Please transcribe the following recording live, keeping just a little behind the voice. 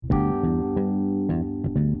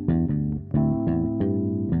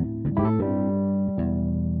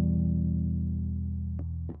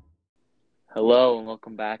Hello and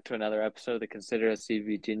welcome back to another episode of the Consider Us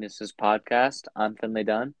CV Geniuses podcast. I'm Finley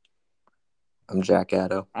Dunn. I'm Jack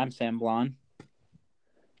Addo. I'm Sam Blon.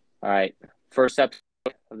 All right, first episode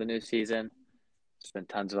of the new season. There's been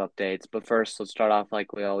tons of updates, but first let's start off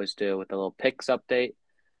like we always do with a little picks update.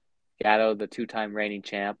 Gatto, the two-time reigning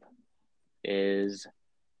champ, is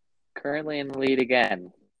currently in the lead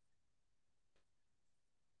again.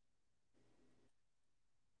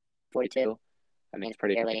 42. I mean, it's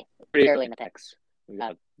pretty early in the picks. We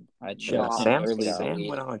got Sam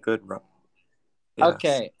went on a good run. Yeah,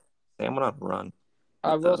 Okay. Sam went on a run.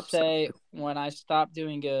 I will say when I stopped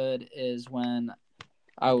doing good is when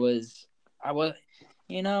I was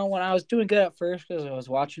when I was doing good at first because I was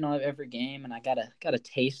watching every game and I got a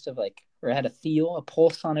taste of or I had a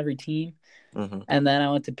pulse on every team. Mm-hmm. And then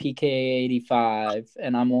I went to PK 85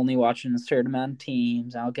 and I'm only watching a certain amount of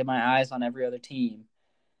teams. I'll get my eyes on every other team.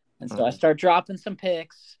 And so I start dropping some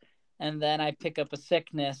picks, and then I pick up a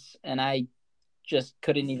sickness, and I just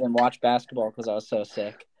couldn't even watch basketball because I was so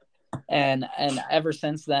sick. And ever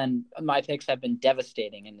since then, my picks have been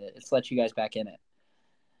devastating, and it's let you guys back in it.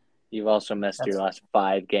 You've also missed your last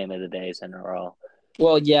 5 game of the days in a row.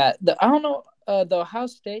 Well, yeah. I don't know. The Ohio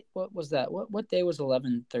State, what was that? What day was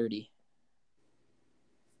 11:30?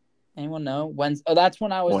 Anyone know? Wednesday. Oh, that's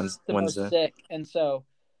when I was most sick, and so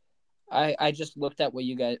I just looked at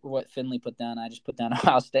what Finley put down. I just put down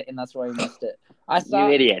Ohio State, and that's why we missed it. You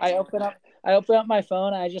idiot! I opened up my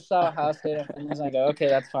phone, and I just saw Ohio State, and Finley's like, "Okay,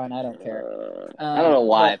 that's fine. I don't care." I don't know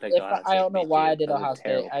why I picked Ohio State. I don't know why I did Ohio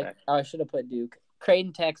State. I should have put Duke.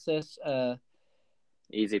 Creighton, Texas.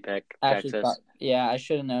 Easy pick. Texas. I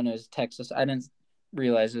should have known it was Texas. I didn't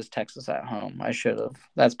realize it was Texas at home. I should have.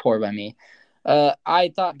 That's poor by me.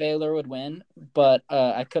 I thought Baylor would win, but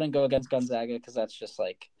I couldn't go against Gonzaga because that's just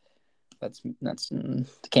that's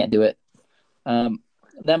can't do it. Then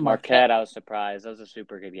Marquette, I was surprised. That was a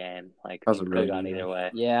super good game. That was could have gone either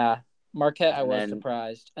way. Yeah, Marquette, I was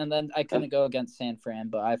surprised, and then I couldn't go against San Fran,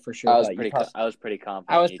 but I for sure I was pretty confident.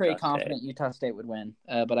 I was pretty confident Utah State would win,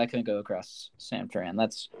 but I couldn't go across San Fran.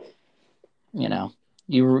 That's you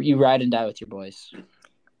ride and die with your boys.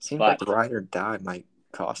 Seems like ride or die might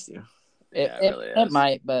cost you. It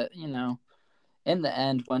might, but in the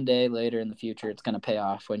end, one day later in the future, it's going to pay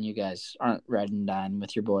off when you guys aren't riding and dying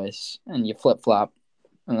with your boys and you flip-flop,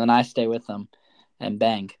 and then I stay with them, and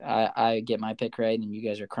bang, I get my pick right, and you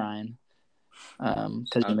guys are crying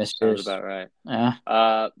because you missed yours. Sounds about right.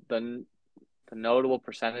 Yeah. The notable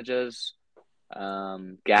percentages,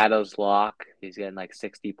 Gatto's lock, he's getting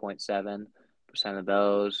 60.7% of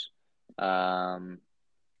those.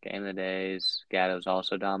 Game of the days, Gatto's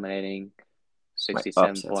also dominating.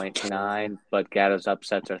 67.9, but Gatto's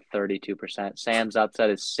upsets are 32%. Sam's upset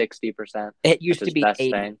is 60%. It used to be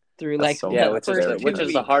 80 through which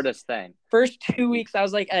is the hardest thing. First 2 weeks, I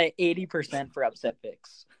was at 80% for upset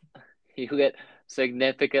picks. You get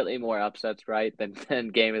significantly more upsets right than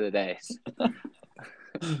game of the days,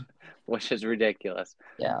 which is ridiculous.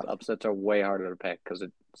 Yeah, upsets are way harder to pick because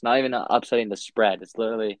it's not even upsetting the spread. It's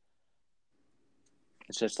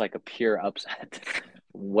just like a pure upset.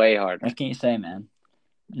 Way harder. What can you say, man?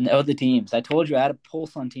 Know the teams. I told you I had a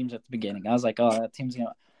pulse on teams at the beginning. I was like, oh, that team's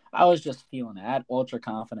gonna. I was just feeling it. I had ultra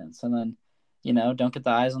confidence, and then, don't get the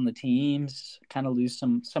eyes on the teams. Kind of lose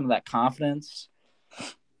some of that confidence.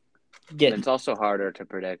 It's also harder to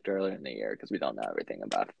predict earlier in the year because we don't know everything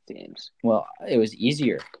about the teams. Well, it was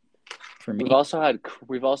easier for me.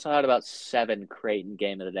 We've also had about 7 Creighton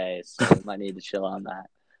game of the days, so we might need to chill on that.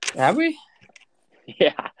 Have we?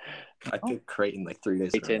 Yeah. I picked Creighton 3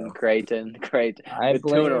 days ago. Creighton. I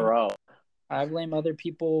blame 2 in a row. I blame other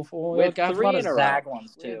people for we got 3 in a Zag row.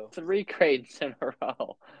 Ones too. 3 Creightons in a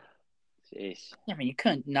row. Jeez. Yeah, you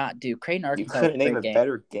couldn't not do Creighton Arkansas. You couldn't name a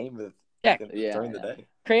better game during the day.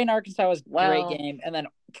 Creighton Arkansas was a great game, and then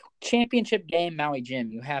championship game Maui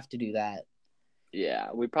Jim. You have to do that. Yeah,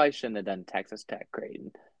 we probably shouldn't have done Texas Tech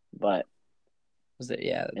Creighton, but was it?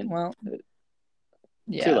 Yeah. Too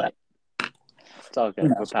late. It's all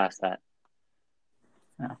good. We're past that.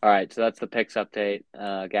 Yeah. All right, so that's the picks update.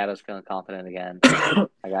 Gatto's feeling confident again.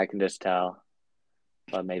 I can just tell,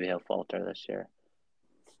 but maybe he'll falter this year.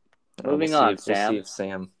 Moving on, Sam. We'll see if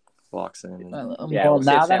Sam locks in. Now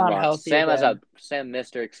that I'm healthy, Sam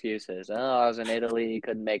Mr. Excuses. Oh, I was in Italy,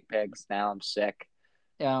 couldn't make picks. Now I'm sick.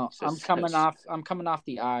 Yeah, I'm coming off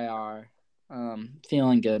the IR,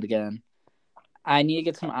 feeling good again. I need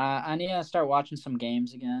to get I need to start watching some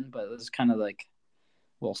games again, but it's kind of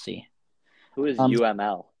we'll see. Who is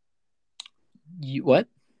UML? What?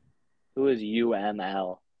 Who is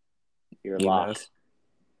UML? Your lock.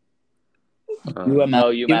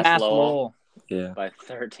 UML. UMass Lowell. Yeah. by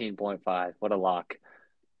 13.5. What a lock.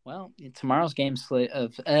 Well, tomorrow's game slate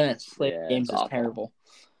of games is awful. terrible.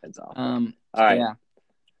 It's awful. All right. Yeah.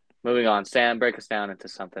 Moving on. Sam, break us down into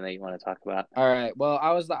something that you want to talk about. All right. Well,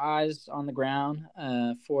 I was the eyes on the ground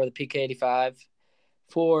for the PK85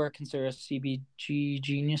 for Consider CBG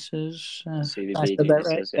Geniuses. CBG I said Geniuses, that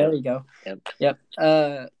right? Yeah. There you go. Yep.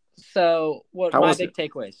 So what? How my was big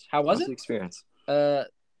it? takeaways. How was How's it? the experience?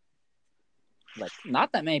 Like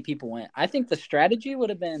not that many people went. I think the strategy would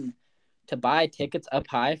have been to buy tickets up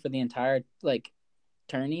high for the entire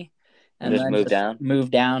tourney, and just then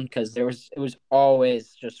move down because it was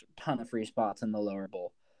always just a ton of free spots in the lower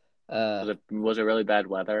bowl. Was it really bad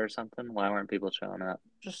weather or something? Why weren't people showing up?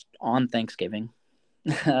 Just on Thanksgiving.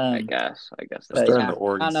 I guess. It's during the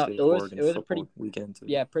Oregon State, it was a pretty weekend too.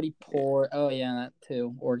 Yeah, pretty poor. Oh yeah, that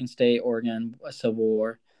too. Oregon State, Oregon, Civil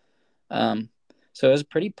War. So it was a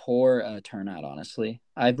pretty poor turnout, honestly.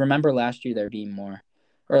 I remember last year there being more,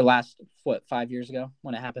 or 5 years ago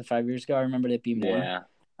when it happened 5 years ago. I remember it being more. Yeah,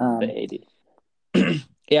 the 80.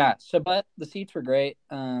 Yeah. So, but the seats were great.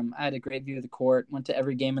 I had a great view of the court. Went to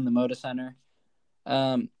every game in the Moda Center.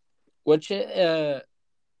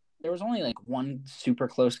 There was only one super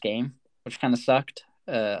close game, which kind of sucked.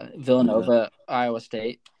 Villanova, Iowa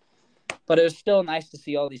State. But it was still nice to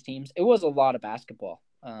see all these teams. It was a lot of basketball.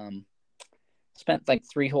 Spent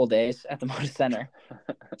 3 whole days at the Moda Center.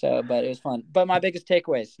 But it was fun. But my biggest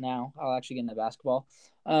takeaways now, I'll actually get into basketball.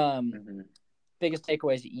 Biggest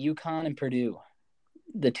takeaways, UConn and Purdue.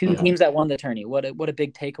 The two teams that won the tourney. What a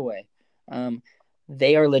big takeaway.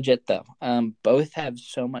 They are legit though. Both have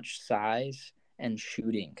so much size and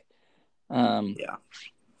shooting.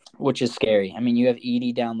 Which is scary. I mean, you have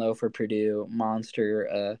Edey down low for Purdue,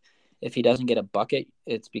 monster. If he doesn't get a bucket,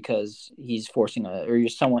 it's because he's forcing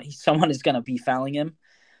someone is going to be fouling him.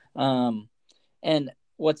 And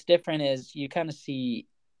what's different is you kind of see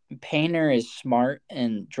Painter is smart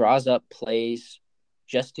and draws up plays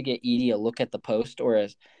just to get Edey a look at the post or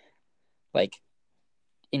an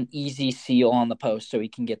easy seal on the post so he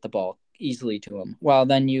can get the ball easily to him. While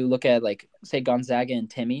then you look at say Gonzaga and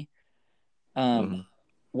Timmy.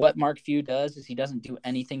 What Mark Few does is he doesn't do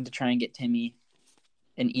anything to try and get Timmy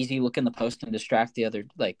an easy look in the post and distract the other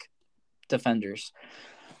defenders.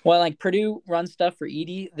 While Purdue runs stuff for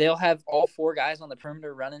Edey, they'll have all 4 guys on the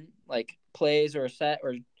perimeter running plays or a set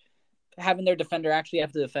or having their defender actually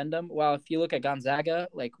have to defend them. While if you look at Gonzaga,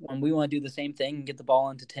 when we want to do the same thing and get the ball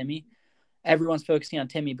into Timmy, everyone's focusing on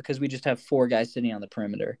Timmy because we just have 4 guys sitting on the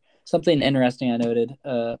perimeter. Something interesting I noted.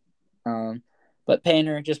 But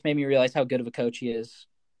Painter just made me realize how good of a coach he is.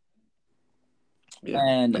 Yeah.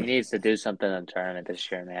 And he needs to do something in the tournament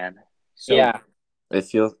this year, man. It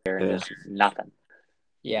feels just nothing.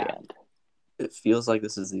 Yeah. It feels like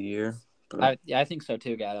this is the year. I think so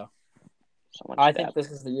too, Gatto. I think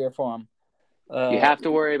this is the year for him. You have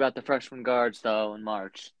to worry about the freshman guards though in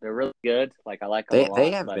March. They're really good. I like them a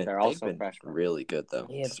lot, but they're also freshmen. Really good though.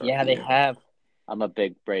 They have. I'm a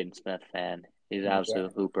big Braden Smith fan. He's an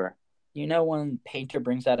absolute hooper. You know, when Painter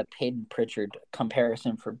brings out a Peyton Pritchard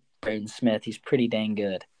comparison for Braden Smith, he's pretty dang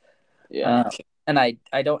good. Yeah. And I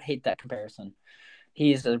don't hate that comparison.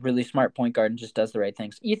 He's a really smart point guard and just does the right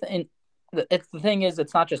things. Ethan, the thing is,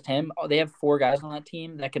 it's not just him. They have 4 guys on that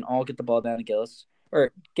team that can all get the ball down to Gillis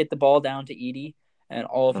or get the ball down to Edey, and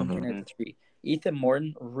all of them can hit the 3. Ethan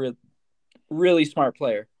Morton, really smart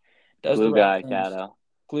player. Does glue the right guy, Gatto.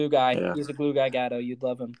 Glue guy. Yeah. He's a glue guy, Gatto. You'd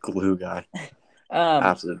love him. Glue guy.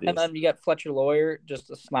 Absolutely. And then you got Fletcher Lawyer,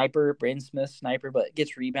 just a sniper, Braden Smith sniper, but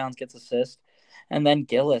gets rebounds, gets assists. And then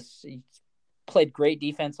Gillis, he played great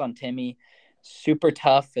defense on Timmy, super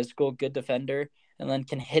tough, physical, good defender, and then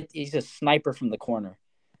can hit. He's a sniper from the corner.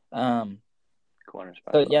 Corner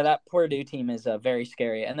spot. So yeah, that Purdue team is very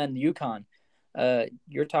scary. And then UConn,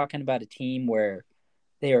 you're talking about a team where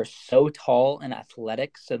they are so tall and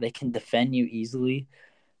athletic, so they can defend you easily,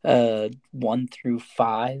 1 through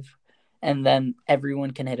 5. And then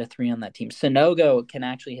everyone can hit a 3 on that team. Sonogo can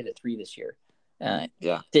actually hit a 3 this year.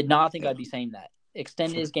 Did not think I'd be saying that.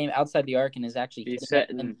 Extended his game outside the arc and is actually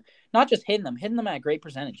not just hitting them at a great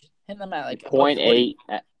percentage. Hitting them at 0.8.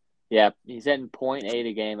 He's hitting 0.8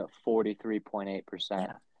 a game at 43.8%.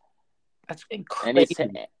 Yeah. That's crazy.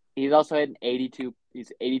 And he's also hitting 82.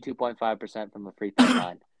 He's 82.5% from the free throw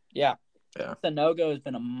line. Yeah. Sonogo has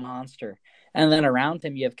been a monster. And then around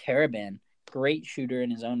him you have Caravan. Great shooter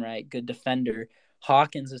in his own right, good defender.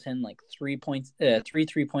 Hawkins is hitting 3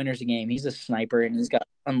 3-pointers a game. He's a sniper and he's got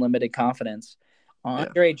unlimited confidence.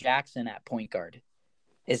 Andre Jackson at point guard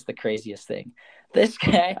is the craziest thing. This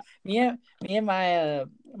guy, me and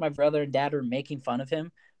my brother and dad were making fun of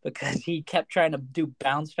him because he kept trying to do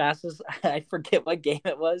bounce passes. I forget what game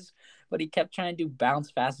it was, but he kept trying to do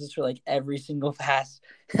bounce passes for like every single pass.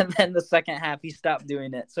 And then the second half, he stopped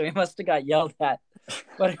doing it. So he must have got yelled at.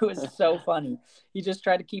 But it was so funny. He just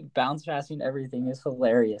tried to keep bounce passing everything. It's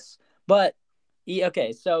hilarious. But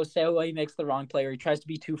so say he makes the wrong play or he tries to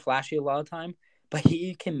be too flashy a lot of time, but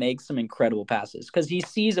he can make some incredible passes because he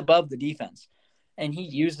sees above the defense. And he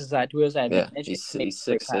uses that to his advantage. Yeah, he's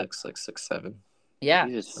 6'6", like 6'7". Yeah.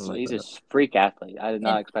 He's a freak athlete. I did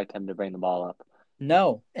not expect him to bring the ball up.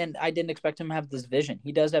 No, and I didn't expect him to have this vision.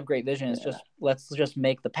 He does have great vision. It's just let's just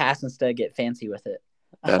make the pass instead of get fancy with it.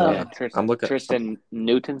 Tristan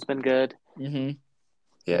Newton's been good. Mm-hmm.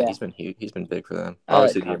 Yeah, he's been big for them.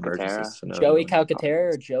 Obviously, the emergency. Joey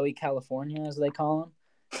Calcaterra or Joey California, as they call him.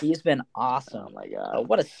 He's been awesome. Oh my god!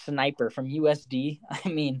 What a sniper from USD. I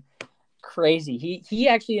mean, crazy. He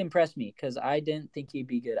actually impressed me because I didn't think he'd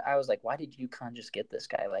be good. I was like, why did UConn just get this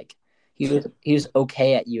guy? Like, he was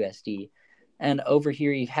okay at USD, and over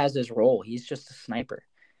here he has his role. He's just a sniper.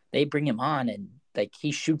 They bring him on and like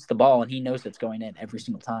he shoots the ball and he knows it's going in every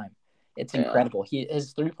single time. It's incredible.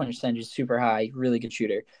 His 3-point percentage is super high. Really good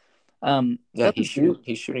shooter. He's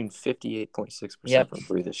shooting 58.6% from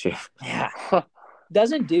three this year. Yeah,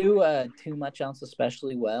 doesn't do too much else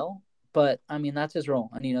especially well, but I mean that's his role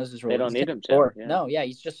and he knows his role. They don't need him to. Yeah. No,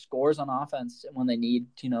 he just scores on offense when they need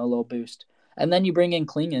a little boost. And then you bring in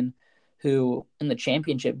Klingon, who in the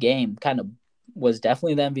championship game kind of was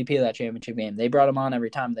definitely the MVP of that championship game. They brought him on every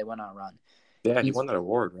time they went on a run. Yeah, he won that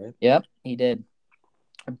award, right? Yep, he did.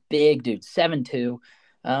 A big dude, 7'2".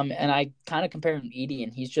 And I kind of compare him to Edey,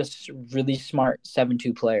 and he's just really smart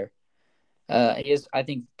 7'2" player. He is, I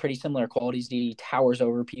think, pretty similar qualities to Edey. Towers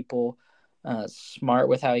over people, smart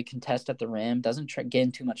with how he contests at the rim, doesn't get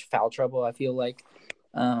in too much foul trouble, I feel like.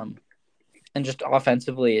 And just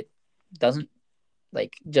offensively, it doesn't,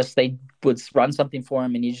 like, just they would run something for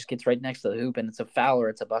him, and he just gets right next to the hoop, and it's a foul or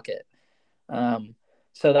it's a bucket.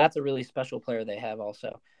 So that's a really special player they have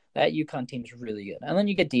also. That UConn team's really good. And then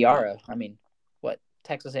you get Diarra. I mean,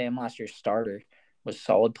 Texas A&M last year's starter was a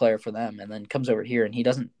solid player for them, and then comes over here and he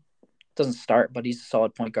doesn't start, but he's a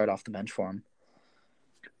solid point guard off the bench for him.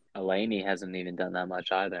 Elaney hasn't even done that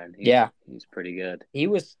much either, and he's pretty good. He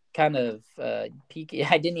was kind of PK.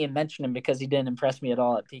 I didn't even mention him because he didn't impress me at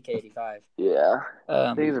all at PK85. Yeah,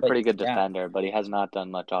 I think he's a pretty good defender, but he has not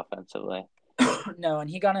done much offensively. No, and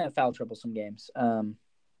he got in foul trouble some games.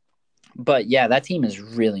 But yeah, that team is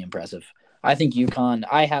really impressive. I think UConn,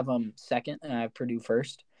 I have them second and I have Purdue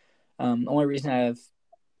first. The only reason I have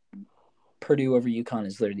Purdue over UConn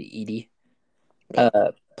is literally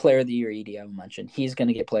Edey. Player of the year, Edey, I will mention. He's going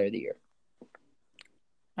to get player of the year.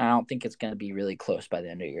 I don't think it's going to be really close by the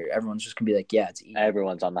end of the year. Everyone's just going to be like, yeah, it's Edey.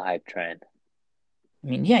 Everyone's on the hype train. I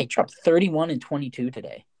mean, he dropped 31 and 22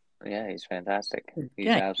 today. Yeah, he's fantastic. He's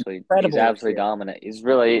absolutely dominant. He's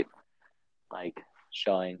really,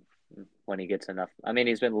 showing when he gets enough. I mean,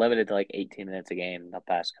 he's been limited to 18 minutes a game the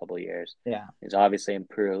past couple of years. Yeah. He's obviously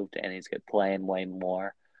improved, and he's playing way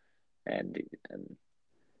more, and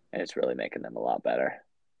it's really making them a lot better.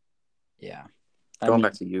 Yeah. Going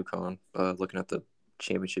back to UConn, looking at the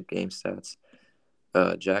championship game stats,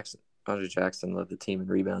 Andre Jackson led the team in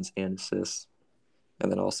rebounds and assists,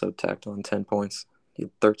 and then also tacked on 10 points. He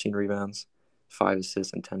had 13 rebounds, 5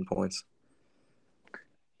 assists, and 10 points.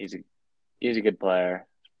 He's a good player.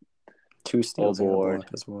 2 steals and a block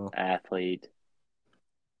as well. Athlete.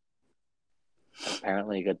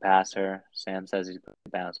 Apparently a good passer. Sam says he's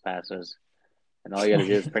bounce passes. And all you got to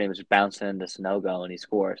do is pretty much bounce into Sanogo and he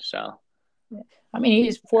scores. So, I mean,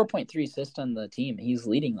 he's 4.3 assists on the team. He's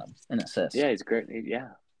leading them in assists. Yeah, he's great. He's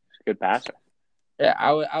a good passer. Yeah,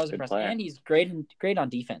 I was impressed. Player. And he's great on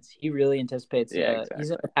defense. He really anticipates. Exactly.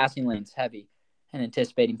 He's in the passing lanes heavy and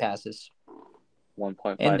anticipating passes.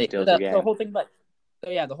 1.5 steals a game. The whole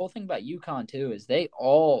thing about UConn too is they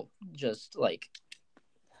all just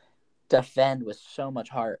defend with so much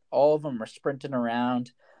heart. All of them are sprinting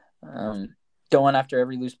around, going after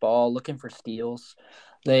every loose ball, looking for steals.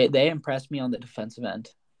 They impressed me on the defensive end,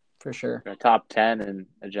 for sure. Top 10 in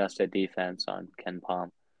adjusted defense on Ken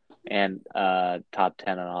Palm, and top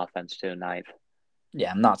 10 on offense too, 9th.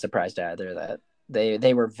 Yeah, I'm not surprised either that.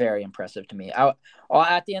 They were very impressive to me.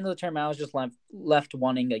 At the end of the term, I was just left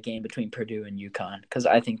wanting a game between Purdue and UConn because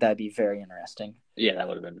I think that'd be very interesting. Yeah, that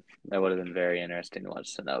would have been very interesting to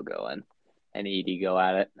watch Sanogo and Edey go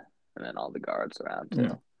at it, and then all the guards around too.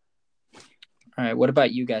 Yeah. All right, what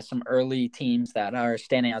about you guys? Some early teams that are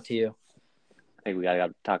standing out to you? I think we got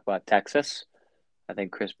to talk about Texas. I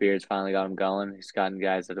think Chris Beard's finally got him going. He's gotten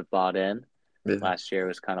guys that have bought in. Yeah. Last year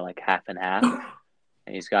was kind of half and half,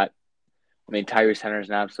 and he's got. I mean, Tyrese Hender's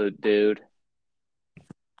an absolute dude.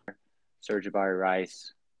 Serge Ibaka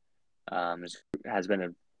Rice has been a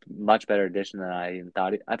much better addition than I even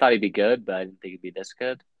thought. I thought he'd be good, but I didn't think he'd be this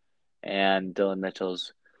good. And Dylan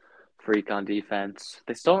Mitchell's freak on defense.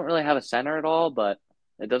 They still don't really have a center at all, but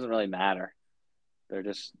it doesn't really matter.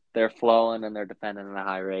 They're flowing and they're defending at a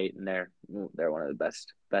high rate, and they're one of the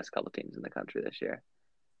best couple teams in the country this year.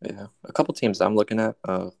 Yeah, a couple teams I'm looking at.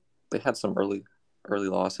 They had some early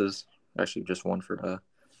losses. Actually, just one for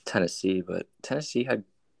Tennessee, but Tennessee had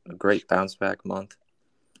a great bounce back month.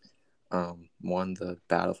 Won the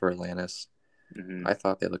battle for Atlantis. Mm-hmm. I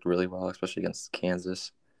thought they looked really well, especially against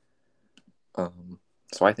Kansas.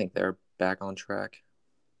 So I think they're back on track.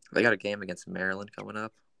 They got a game against Maryland coming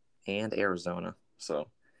up and Arizona. So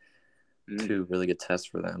 2 really good tests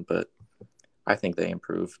for them. But I think they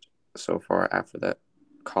improved so far after that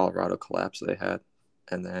Colorado collapse they had.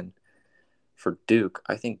 And then for Duke,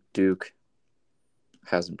 I think Duke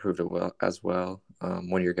has improved as well.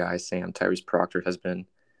 One of your guys, Sam Tyrese Proctor, has been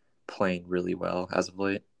playing really well as of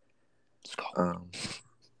late.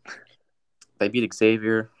 They beat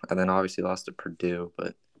Xavier and then obviously lost to Purdue,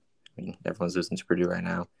 but I mean everyone's losing to Purdue right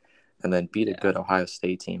now. And then beat a good Ohio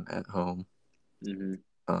State team at home. Mm-hmm.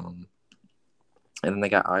 And then they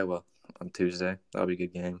got Iowa on Tuesday. That'll be a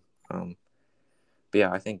good game. But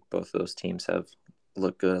yeah, I think both of those teams have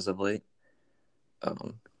looked good as of late.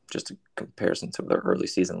 Just a comparison to their early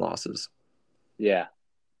season losses. Yeah.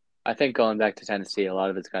 I think going back to Tennessee, a lot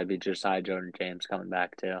of it's got to be Josiah Jordan-James coming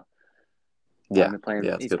back too. Yeah,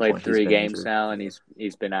 he's played 3 games now, and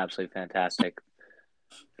he's been absolutely fantastic.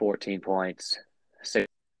 14 points, 6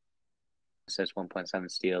 assists, 1.7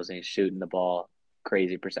 steals, and he's shooting the ball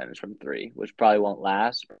crazy percentage from 3, which probably won't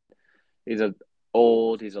last. He's a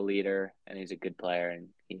leader, and he's a good player, and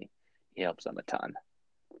he helps them a ton.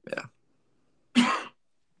 Yeah.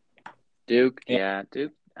 Duke. I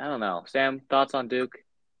don't know. Sam, thoughts on Duke?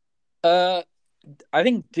 I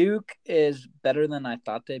think Duke is better than I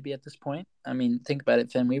thought they'd be at this point. I mean, think about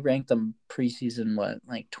it, Finn. We ranked them preseason,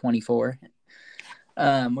 24? We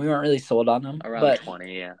weren't really sold on them. Around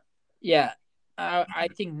 20, yeah. Yeah. I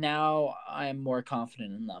think now I'm more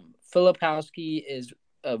confident in them. Filipowski is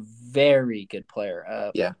a very good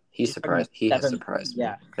player. He has surprised me.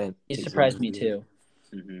 Yeah, he surprised me too.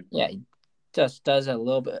 Mm-hmm. Yeah, he just does a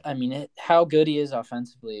little bit. I mean, how good he is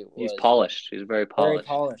offensively. He's polished. He's very polished. Very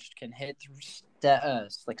polished. Can hit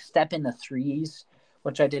step into threes,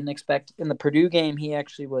 which I didn't expect. In the Purdue game, he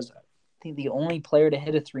actually was, I think, the only player to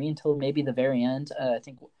hit a 3 until maybe the very end. I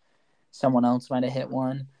think someone else might have hit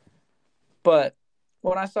one. But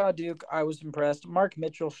when I saw Duke, I was impressed. Mark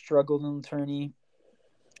Mitchell struggled in the tourney.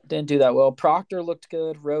 Didn't do that well. Proctor looked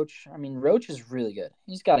good. Roach is really good.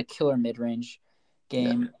 He's got a killer mid-range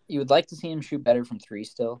game. Yeah. You would like to see him shoot better from 3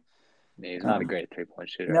 still. Yeah, he's not a great 3-point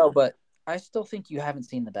shooter. No, but I still think you haven't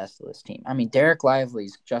seen the best of this team. I mean, Derek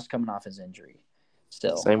Lively's just coming off his injury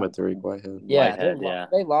still. Same with Derek Whitehead. Yeah,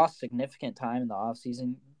 they lost significant time in the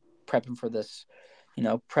offseason prepping for this,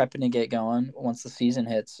 prepping to get going once the season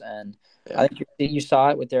hits. And I think you saw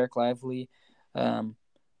it with Derek Lively.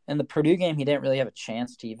 In the Purdue game, he didn't really have a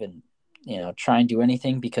chance to even, try and do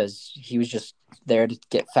anything because he was just there to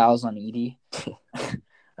get fouls on Edey.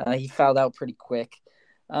 He fouled out pretty quick.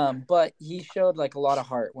 But he showed a lot of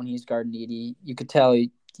heart when he was guarding Edey. You could tell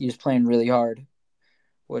he was playing really hard,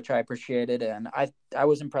 which I appreciated. And I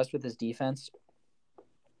was impressed with his defense.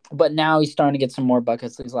 But now he's starting to get some more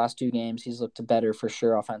buckets. These last 2 games, he's looked better for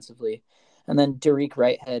sure offensively. And then Derek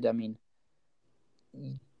Whitehead, I mean,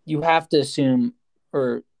 you have to assume,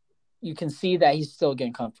 or you can see that he's still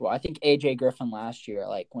getting comfortable. I think AJ Griffin last year,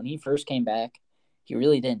 when he first came back, he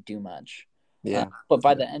really didn't do much. Yeah. But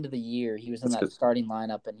by the end of the year, he was in that starting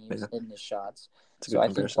lineup and he was hitting his shots. So I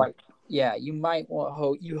think, you might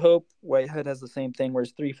you hope Whitehead has the same thing where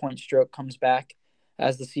his 3-point stroke comes back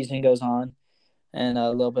as the season goes on, and a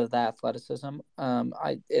little bit of that athleticism.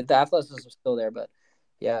 The athleticism is still there, but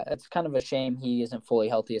yeah, it's kind of a shame he isn't fully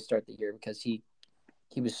healthy to start the year because he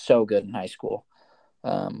was so good in high school,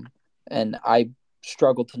 and I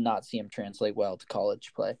struggled to not see him translate well to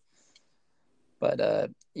college play.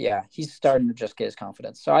 But he's starting to just get his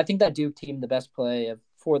confidence. So I think that Duke team, the best play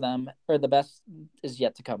for them, or the best is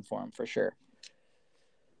yet to come for him for sure.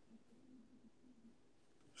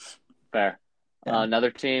 Fair. Another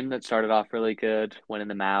team that started off really good, winning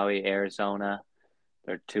the Maui, Arizona.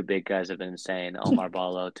 Their 2 big guys have been insane. Omar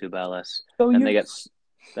Ballo, Tubelis. Then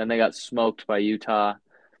they got smoked by Utah.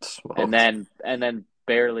 And then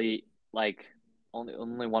barely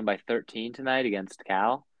only won by 13 tonight against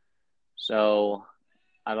Cal. So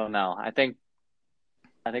I don't know. I think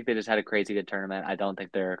I think they just had a crazy good tournament. I don't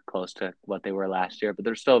think they're close to what they were last year, but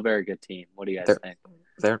they're still a very good team. What do you guys think?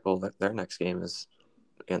 Their next game is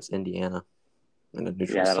against Indiana in a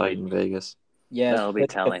neutral that'll site be in Vegas. Yeah, That'll be Hood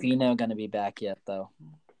telling. Schifino going to be back yet, though?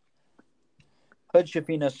 Hood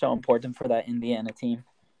Schifino is so important for that Indiana team.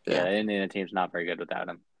 Yeah, the Indiana team's not very good without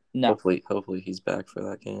him. No. Hopefully he's back for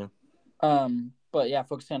that game. But yeah,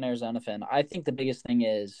 focusing on Arizona fan, I think the biggest thing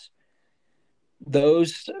is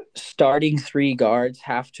those starting 3 guards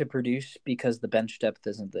have to produce because the bench depth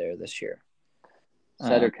isn't there this year.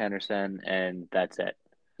 Cedric Henderson, and that's it.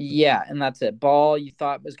 Yeah, and that's it. Ball, you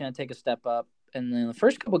thought was going to take a step up. And then the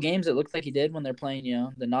first couple games, it looked like he did when they're playing,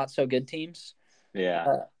 the not-so-good teams.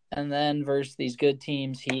 Yeah. And then versus these good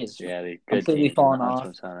teams, he is the good completely teams, fallen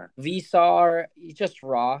off. Center. Visar, he's just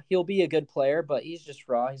raw. He'll be a good player, but he's just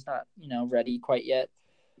raw. He's not, ready quite yet.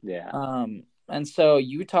 Yeah. And so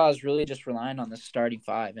Utah is really just relying on the starting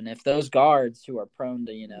 5. And if those guards who are prone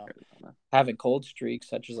to, having cold streaks,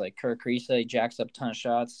 such as like Kerr Kriisa, he jacks up a ton of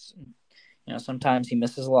shots. Sometimes he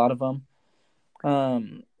misses a lot of them.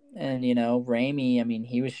 And, Ramey, I mean,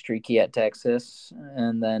 he was streaky at Texas.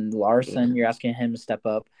 And then Larson, you're asking him to step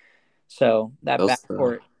up. So that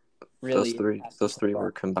backcourt really. Those three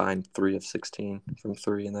were combined 3 of 16 from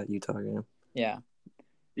 3 in that Utah game. Yeah.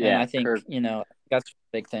 Yeah. And I think, that's a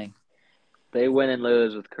big thing. They win and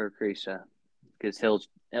lose with Kerr Kriisa because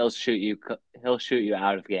he'll shoot you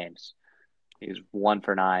out of games. He's 1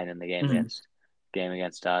 for 9 in the game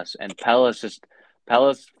against us. And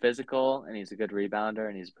Pella's physical and he's a good rebounder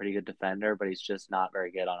and he's a pretty good defender, but he's just not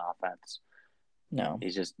very good on offense. No. He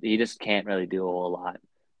just can't really do a whole lot.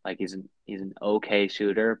 Like he's an okay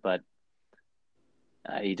shooter, but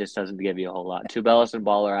he just doesn't give you a whole lot. Tubelis and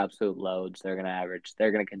Ball are absolute loads. They're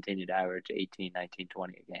gonna continue to average 18, 19,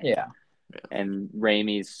 20 a game. Yeah. And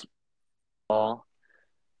Ramey's ball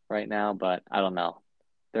right now, but I don't know.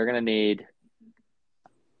 They're gonna need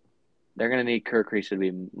Kerr Kriisa to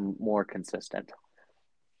be more consistent.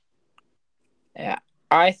 Yeah,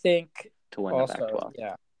 I think to win also, the Pac-12.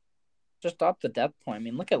 Yeah, just up the depth point. I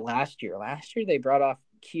mean, look at last year. Last year they brought off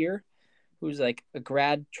Kier, who's like a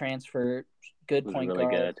grad transfer, good point really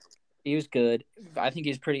guard. Good. He was good. I think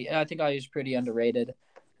he was pretty underrated.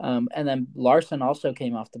 And then Larson also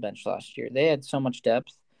came off the bench last year. They had so much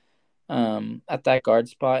depth at that guard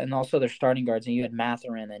spot, and also their starting guards. And you had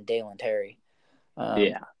Mathurin and Dalen Terry.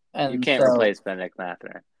 And you can't replace Benedict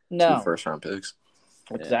Mathurin. No, 2 first-round picks.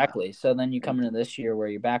 Exactly. Yeah. So then you come into this year where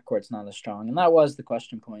your backcourt's not as strong, and that was the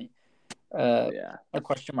question point. A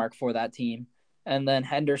question mark for that team. And then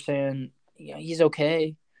Henderson, he's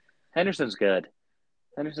okay. Henderson's good.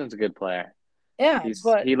 Henderson's a good player. Yeah,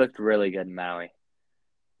 he looked really good in Maui.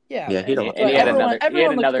 Yeah, he had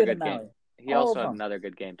another good game. He also had another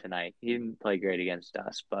good game tonight. He didn't play great against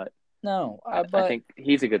us, but I think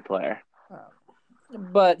he's a good player.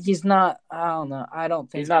 But he's not. I don't know. I don't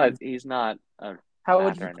think he's not. How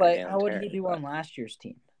would he play? How would he do on last year's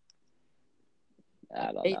team?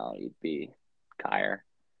 I don't know. He'd be Kyer.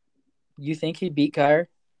 You think he'd beat Kyer?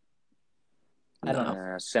 I don't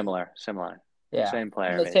know. Similar. Yeah. Same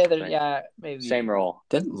player. Let's say that. Maybe same role.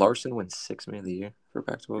 Didn't Larson win 6th Man of the Year for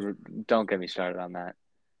Pac-12? Don't get me started on that.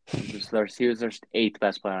 He was their 8th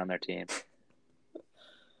best player on their team.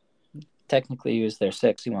 Technically, he was their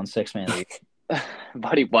 6th. He won 6th Man of the Year.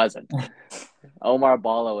 But he wasn't. Omar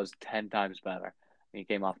Ballo was 10 times better. He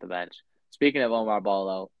came off the bench. Speaking of Omar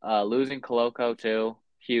Ballo, losing Koloko too,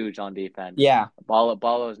 huge on defense. Yeah.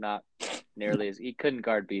 Ballo is not nearly as – he couldn't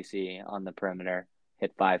guard BC on the perimeter,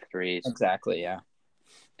 hit 5 threes. Exactly, yeah.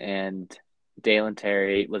 And Dalen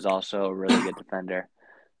Terry was also a really good defender.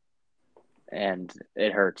 And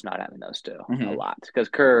it hurts not having those two a lot because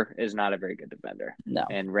Kerr is not a very good defender. No.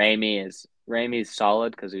 And Ramey's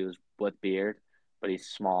solid because he was with Beard, but he's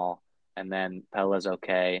small. And then Pella's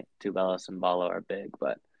okay. Tubelis and Ballo are big,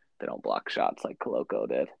 but they don't block shots like Koloko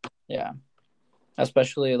did. Yeah.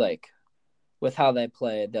 Especially like with how they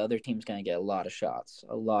play, the other team's going to get a lot of shots,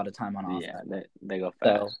 a lot of time on offense. Yeah, they go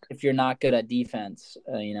fast. So if you're not good at defense,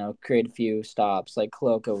 create a few stops. Like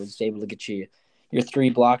Koloko was able to get you your 3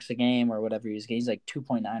 blocks a game or whatever he's like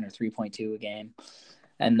 2.9 or 3.2 a game.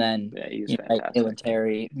 And then he's fantastic.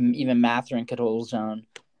 Terry, even Mathurin could hold zone.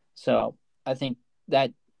 So I think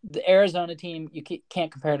that the Arizona team, you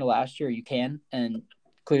can't compare to last year. You can, and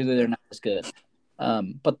clearly they're not as good.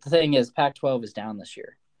 But the thing is, Pac-12 is down this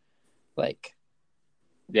year. Like,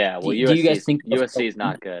 yeah. Well, do you guys think USC is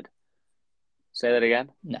not good? Say that again.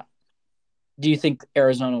 No. Do you think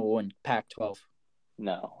Arizona will win Pac-12?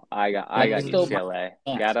 No, I got UCLA.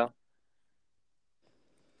 Gatto?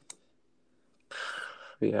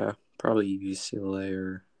 Yeah, probably UCLA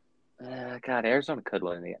or God, Arizona could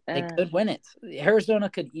win it. They could win it. Arizona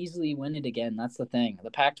could easily win it again. That's the thing.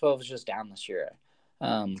 The Pac-12 is just down this year.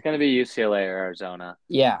 It's gonna be UCLA or Arizona.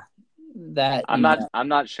 Yeah, that I'm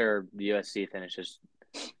not sure the USC finishes.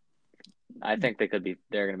 I think they're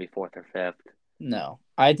gonna be fourth or fifth. No,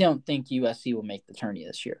 I don't think USC will make the tourney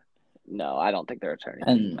this year. No, I don't think they're a tourney.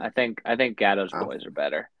 And I think Gatto's boys are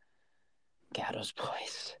better. Gatto's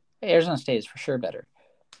boys. Arizona State is for sure better.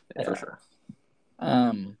 Yeah, for sure.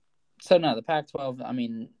 So no, the Pac-12. I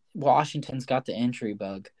mean, Washington's got the injury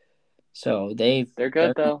bug, so they're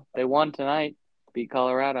good though. They won tonight, beat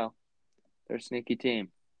Colorado. They're a sneaky team.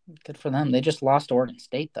 Good for them. They just lost Oregon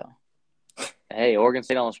State though. Hey, Oregon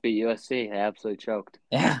State almost beat USC. They absolutely choked.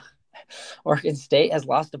 Yeah, Oregon State has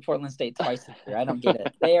lost to Portland State twice this year. I don't get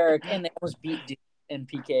it. They almost beat Duke in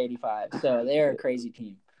PK 85, so they're a crazy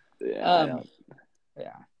team. Yeah,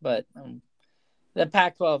 but the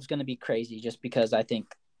Pac-12 is going to be crazy just because I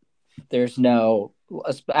think there's no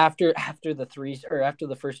after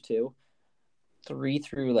the first two, 3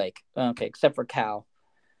 through except for Cal,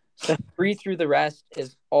 so 3 through the rest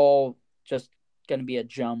is all just going to be a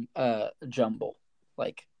jumble.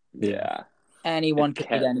 Like anyone could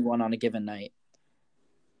beat anyone on a given night.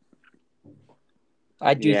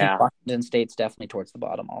 I do think Washington State's definitely towards the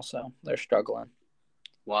bottom. Also, they're struggling.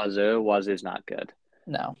 Wazoo's not good.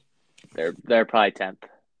 No, they're probably 10th.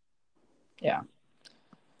 Yeah.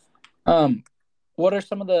 What are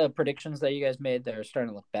some of the predictions that you guys made that are starting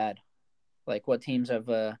to look bad? Like what teams have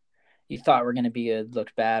you thought were going to be good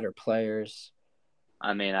looked bad, or players?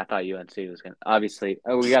 I mean, I thought UNC was going to obviously.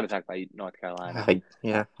 Oh, we got to talk about North Carolina.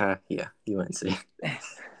 UNC. I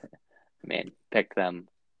mean, picked them.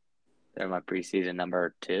 They're my preseason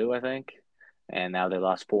number 2, I think, and now they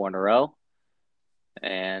lost 4 in a row,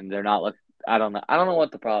 and they're not I don't know. I don't know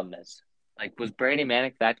what the problem is. Like, was Brady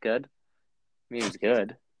Manick that good? I mean, he was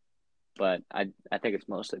good, but I think it's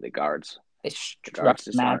mostly the guards. They struck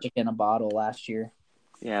magic in a bottle last year.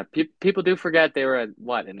 Yeah, people do forget they were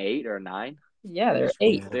an 8 or a 9. Yeah, they were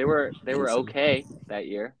 8. They were okay that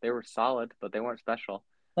year. They were solid, but they weren't special.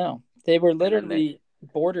 No, they were literally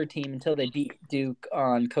border team until they beat Duke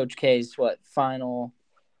on Coach K's final.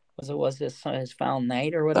 Was this his final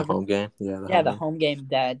night or whatever? The home game, the home game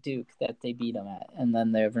at Duke that they beat them at, and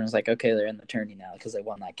then everyone's like, okay, they're in the tourney now because they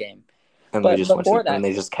won that game. And they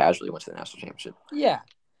just casually went to the national championship. Yeah,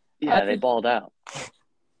 they balled out.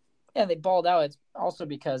 Yeah, they balled out. It's also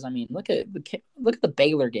because look at the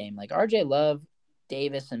Baylor game. Like RJ Love,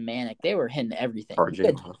 Davis, and Manick, they were hitting everything.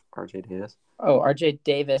 RJ Davis. Oh, RJ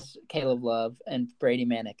Davis, Caleb Love, and Brady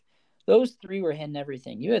Manick. Those 3 were hitting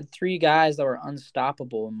everything. You had 3 guys that were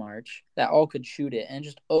unstoppable in March that all could shoot it and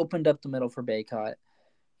just opened up the middle for Baycott.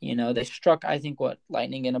 They struck, I think,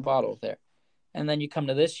 lightning in a bottle there. And then you come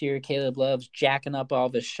to this year, Caleb Love's jacking up all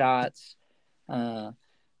of his shots. I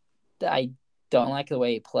don't like the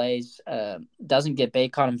way he plays. Doesn't get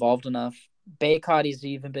Baycott involved enough. Baycott has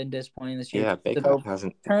even been disappointing this year. Yeah, Baycott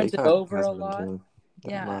hasn't turns it over a lot.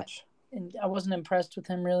 Much. And I wasn't impressed with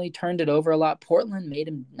him really. Turned it over a lot. Portland made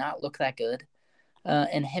him not look that good.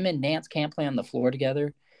 And him and Nance can't play on the floor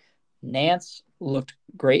together. Nance looked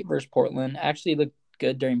great versus Portland. Actually looked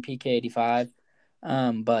good during PK 85.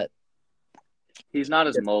 But he's not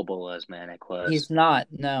as mobile as Manick was. He's not.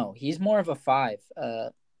 No, he's more of a 5.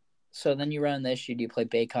 So then you run the issue: do you play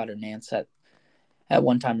Baycott or Nance at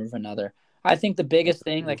one time or another? I think the biggest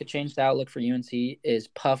thing that could change the outlook for UNC is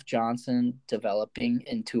Puff Johnson developing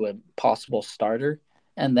into a possible starter,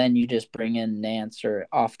 and then you just bring in Nance or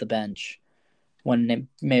off the bench when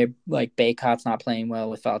Baycott's not playing well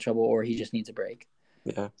with foul trouble or he just needs a break.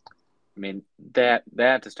 Yeah. I mean, they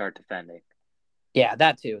have to start defending. Yeah,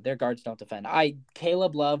 that too. Their guards don't defend.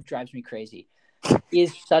 Caleb Love drives me crazy. He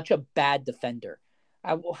is such a bad defender.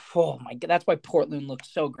 Oh my God, that's why Portland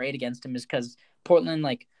looked so great against him, is because Portland,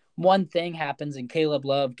 one thing happens and Caleb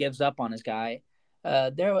Love gives up on his guy.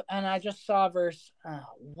 And I just saw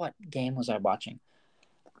what game was I watching?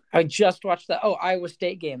 I just watched the Iowa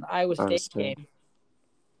State game. Game.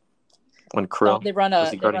 When Krill, they run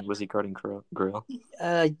was he guarding Grill?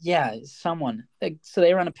 Yeah, someone. So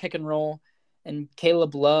they run a pick and roll, and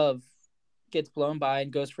Caleb Love gets blown by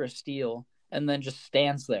and goes for a steal, and then just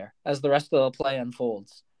stands there as the rest of the play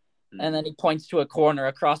unfolds. And then he points to a corner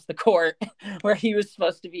across the court where he was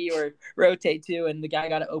supposed to be or rotate to, and the guy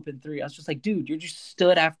got an open 3. I was just like, dude, you just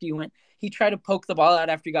stood after you went. He tried to poke the ball out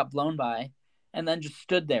after he got blown by and then just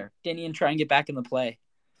stood there. Didn't even try and get back in the play.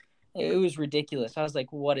 It was ridiculous. I was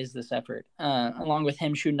like, what is this effort? Along with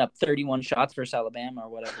him shooting up 31 shots versus Alabama or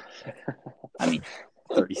whatever. I mean,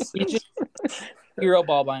 36. He just hero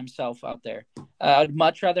ball by himself out there. I'd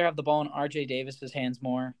much rather have the ball in RJ Davis's hands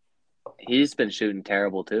more. He's been shooting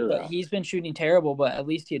terrible too, But though. he's been shooting terrible, but at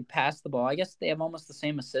least he had passed the ball. I guess they have almost the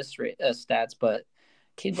same assist rate, stats, but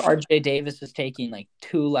RJ Davis is taking like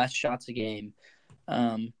 2 less shots a game.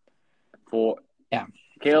 Yeah.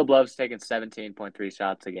 Caleb Love's taking 17.3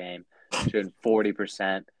 shots a game, shooting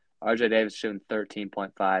 40%. RJ Davis shooting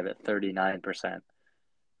 13.5 at 39%.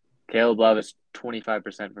 Caleb Love is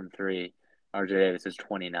 25% from three. RJ Davis is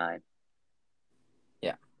 29.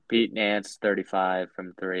 Yeah. Pete Nance, 35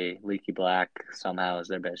 from three. Leaky Black somehow is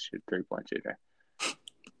their best 3-point shooter.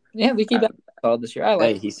 Yeah, Leaky Black solid this year. I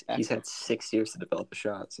like. Hey, he's had 6 years to develop a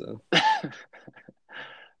shot, so.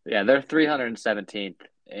 Yeah, they're 317th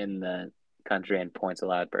in the country in points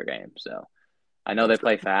allowed per game. So I know they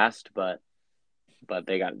play fast, but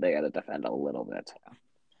they got to defend a little bit.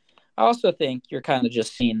 I also think you're kind of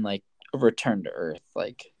just seeing like a return to earth.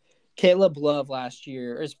 Like Caleb Love last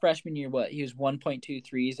year, or his freshman year, he was 1.2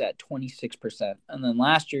 threes at 26%, and then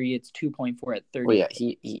last year he hits 2.4 at 30. Well,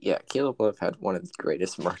 yeah, Caleb Love had one of the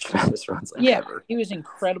greatest March Madness runs ever. He was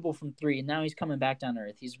incredible from three, and now he's coming back down to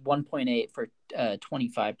earth. He's 1.8 for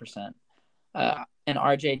 25%. And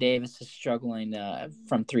RJ Davis is struggling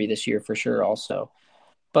from three this year for sure also.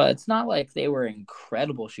 But it's not like they were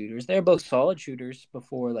incredible shooters. They're both solid shooters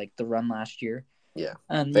before like the run last year. Yeah,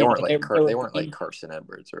 and they weren't like Carson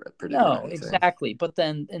Edwards or Purdue. No, exactly. But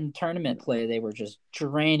then in tournament play, they were just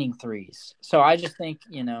draining threes. So I just think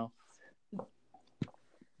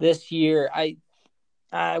this year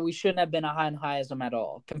we shouldn't have been behind Heism at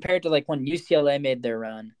all compared to like when UCLA made their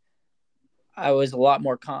run. I was a lot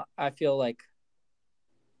more. I feel like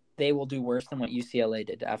they will do worse than what UCLA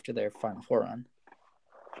did after their Final Four run.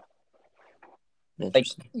 Like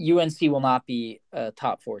UNC will not be a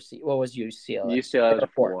top 4 seed. What was UCLA? UCLA was a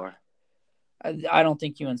 4. I don't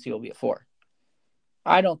think UNC will be a 4.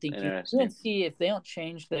 I don't think UNC, if they don't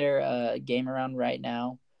change their game around right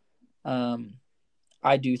now,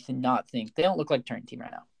 I do not think they don't look like a turn team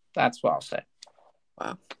right now. That's what I'll say.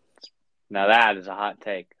 Wow. Now that is a hot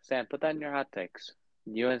take. Sam, put that in your hot takes.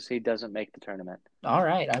 UNC doesn't make the tournament. All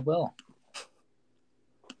right, I will.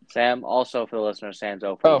 Sam, also for the listeners, Sam's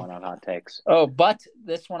 0 for 1 on hot takes. Oh, but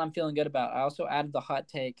this one I'm feeling good about. I also added the hot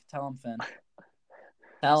take. Tell him, Finn.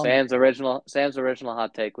 Sam's original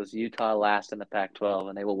hot take was Utah last in the Pac-12,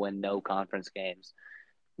 and they will win no conference games.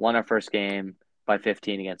 Won our first game by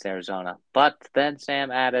 15 against Arizona. But then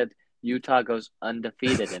Sam added Utah goes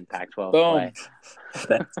undefeated in Pac-12 play.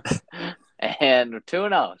 And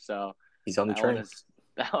 2-0, so he's on the train.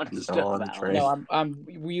 That one is on the train. No,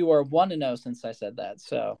 you are 1-0 since I said that.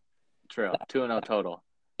 So true, 2-0 total.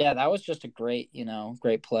 Yeah, that was just a great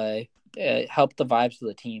play. It helped the vibes of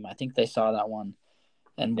the team. I think they saw that one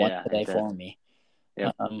and won today for me.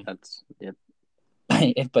 Yep,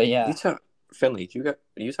 But yeah, Finley,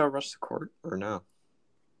 Utah rush the court or no?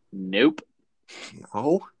 Nope. No.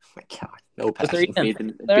 Oh my God, no passing.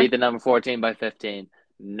 Beat the number 14 by 15.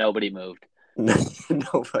 Nobody moved.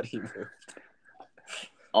 Nobody moved.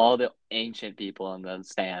 All the ancient people in the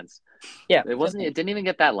stands. Yeah, it didn't even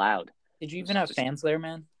get that loud. Did you even have fans there,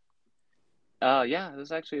 man? Yeah, it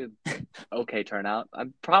was actually an okay turnout.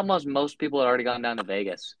 Problem was most people had already gone down to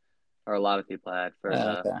Vegas, or a lot of people had for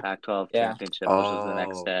the Pac-12 championship, which was the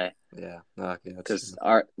next day. Yeah, because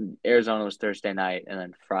Arizona was Thursday night, and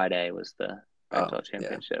then Friday was the Pac-12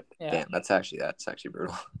 championship. Yeah. Damn, that's actually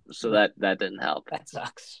brutal. So that didn't help. That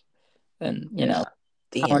sucks. And Damn,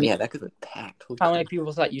 that could have been packed. How many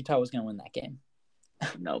people thought Utah was going to win that game?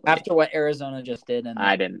 Nobody. After what Arizona just did, and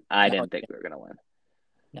I didn't think we were going to win.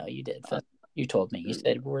 No, you did. You told me. You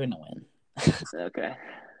said we're going to win. Okay.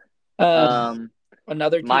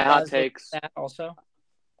 Another team my hot takes. Also,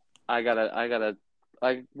 I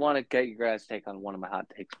want to get your guys' take on one of my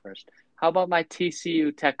hot takes first. How about my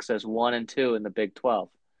TCU Texas 1-2 in the Big 12?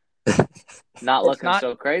 Not looking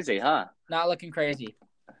so crazy, huh? Not looking crazy.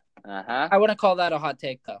 Uh-huh. I wouldn't call that a hot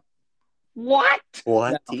take, though. What?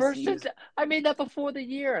 No. I made that before the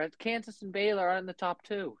year. Kansas and Baylor are in the top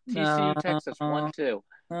 2. TCU, Texas, 1-2.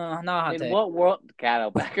 No, hot take. In what world?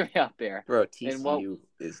 Cattle, back me up there. Bro, TCU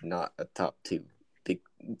is not a top 2.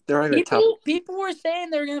 They're not even top. People were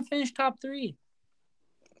saying they're going to finish top 3.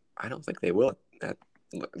 I don't think they will.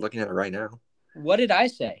 Looking at it right now. What did I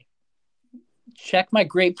say? Check my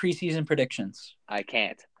great preseason predictions. I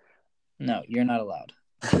can't. No, you're not allowed.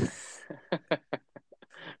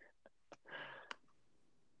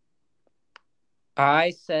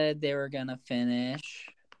 I said they were going to finish.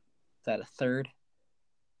 Is that a third?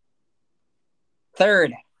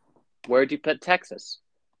 Third. Where'd you put Texas?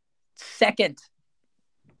 Second.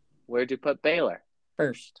 Where'd you put Baylor?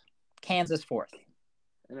 First. Kansas fourth.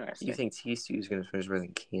 Interesting. You think TCU is going to finish better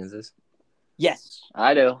than Kansas? Yes.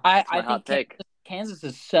 I do. I My hot think take. Kansas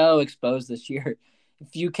is so exposed this year.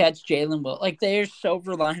 If you catch Jalen Wilson, like they're so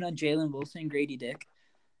reliant on Jalen Wilson and Grady Dick.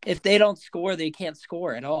 If they don't score, they can't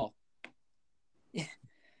score at all.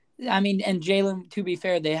 I mean, and Jalen, to be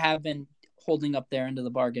fair, they have been holding up their end of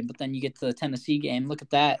the bargain. But then you get to the Tennessee game. Look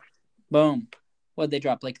at that. Boom. What they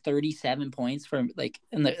drop? Like 37 points from like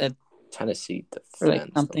in the Tennessee or like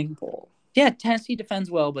defends something. the ball. Yeah, Tennessee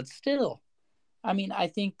defends well, but still. I mean, I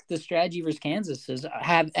think the strategy versus Kansas is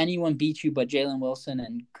have anyone beat you but Jalen Wilson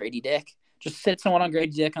and Grady Dick. Just sit someone on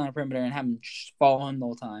Grady Dick on the perimeter and have him just follow him the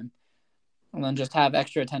whole time. And then just have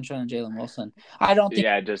extra attention on Jalen Wilson. I don't think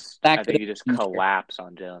I think you just collapse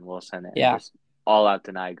on Jalen Wilson and just all out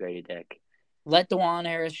deny Grady Dick. Let DeJuan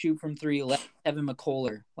Harris shoot from three. Let Evan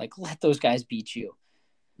McCullough. Like, let those guys beat you.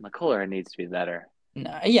 McCullough needs to be better.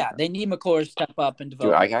 No, yeah, they need McCullough to step up and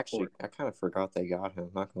develop. Dude, I kind of forgot they got him.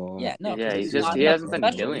 Not gonna lie. Yeah, no, Yeah, he hasn't been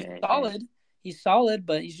special. doing anything. He's solid,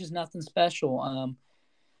 but he's just nothing special.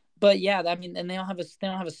 But yeah, I mean, and they don't have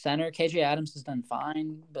a center. KJ Adams has done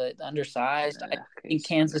fine, but undersized. I think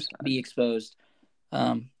Kansas can be exposed.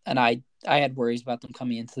 And I had worries about them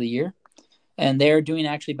coming into the year, and they're doing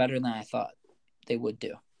actually better than I thought they would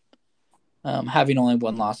do. Having only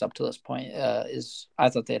one loss up to this point is I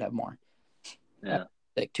thought they'd have more. Yeah,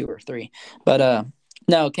 like 2 or 3. But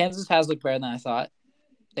no, Kansas has looked better than I thought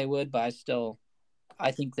they would. But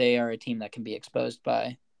I think they are a team that can be exposed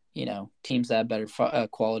by teams that have better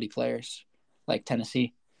quality players like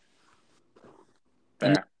Tennessee.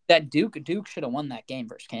 And that Duke should have won that game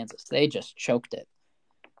versus Kansas. They just choked it.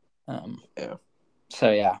 Yeah.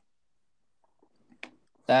 So yeah,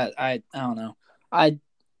 that I don't know.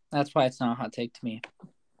 That's why it's not a hot take to me.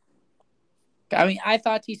 I mean, I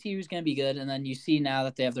thought TCU was going to be good, and then you see now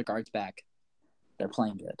that they have their guards back, they're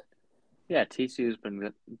playing good. Yeah, TCU's been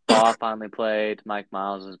good. Ball finally played. Mike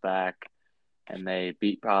Miles is back, and they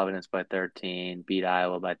beat Providence by 13, beat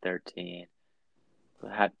Iowa by 13.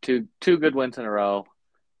 Had two good wins in a row.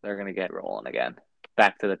 They're going to get rolling again.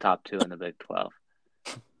 Back to the top 2 in the Big 12.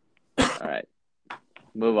 All right,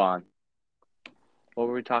 move on. What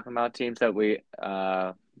were we talking about? Teams that we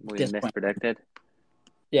mispredicted?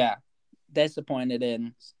 Yeah. Disappointed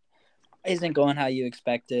in isn't going how you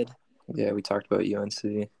expected. Yeah, we talked about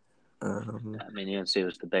UNC. I mean, UNC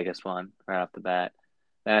was the biggest one right off the bat.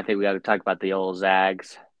 Then I think we got to talk about the old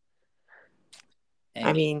Zags.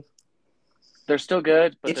 I mean, they're still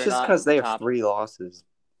good, but it's just because they have 3 losses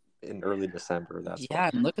in early December. That's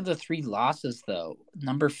why. And look at the 3 losses though.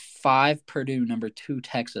 Number 5 Purdue, number 2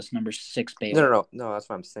 Texas, number 6 Baylor. No. That's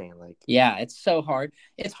what I'm saying. Like, yeah, it's so hard.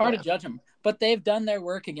 It's hard to judge them, but they've done their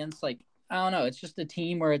work against I don't know. It's just a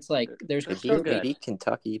team where it's like they beat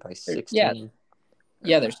Kentucky by 16.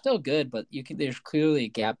 Yeah, they're still good, but there's clearly a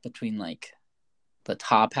gap between like the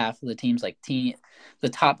top half of the teams, the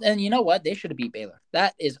top. And you know what? They should have beat Baylor.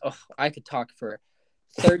 That is, I could talk for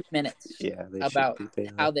 30 minutes. About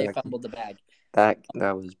how they fumbled the bag. That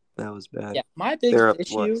was bad. Yeah, my biggest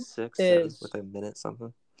issue is with a minute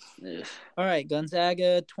something. All right,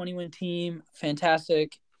 Gonzaga, 20-win team,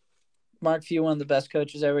 fantastic. Mark Few, one of the best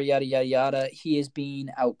coaches ever, yada, yada, yada. He is being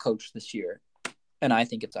outcoached this year, and I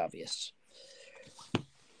think it's obvious.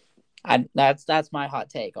 That's my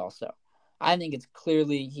hot take also. I think it's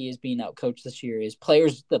clearly he is being outcoached this year.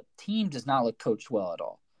 The team does not look coached well at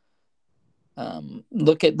all.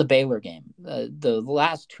 Look at the Baylor game. The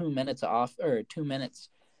last 2 minutes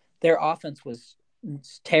their offense was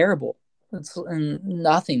terrible. It's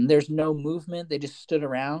nothing. There's no movement. They just stood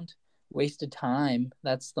around. Wasted time.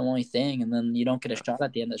 That's the only thing, and then you don't get a shot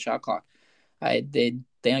at the end of the shot clock. They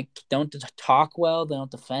don't talk well. They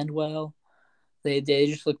don't defend well. They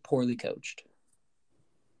just look poorly coached.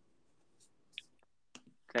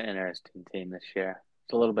 It's an interesting team this year.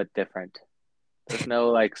 It's a little bit different. There's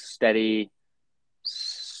no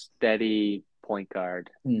steady point guard.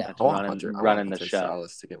 No, that's running the show.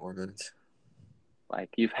 Salas to get more minutes. Like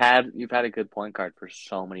you've had a good point guard for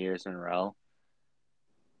so many years in a row.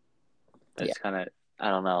 It's kind of, I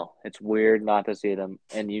don't know. It's weird not to see them,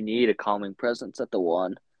 and you need a calming presence at the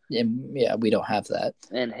 1. Yeah, we don't have that.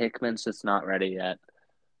 And Hickman's just not ready yet.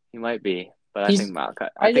 He might be, but I think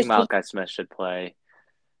Malachi Smith should play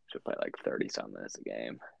like 30-something minutes a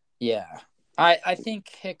game. Yeah, I think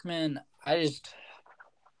Hickman.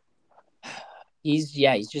 He's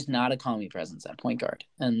just not a calming presence at point guard,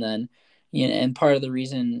 and then and part of the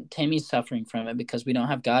reason Timmy's suffering from it because we don't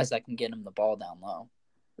have guys that can get him the ball down low.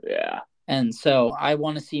 Yeah. And so I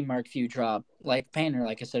want to see Mark Few drop, like Painter,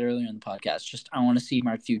 like I said earlier in the podcast. I want to see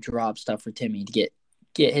Mark Few drop stuff for Timmy to get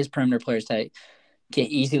his perimeter players to get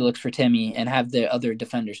easy looks for Timmy and have the other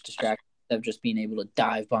defenders distract of just being able to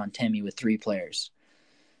dive bomb Timmy with 3 players.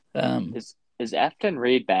 Is Afton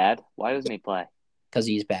Reed bad? Why doesn't he play? Because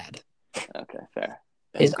he's bad. Okay, fair.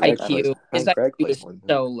 His Greg IQ, plays- his Greg IQ plays is more than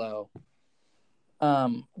so low.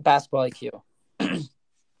 Basketball IQ.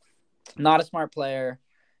 Not a smart player,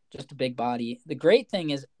 just a big body. The great thing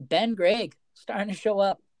is Ben Gregg starting to show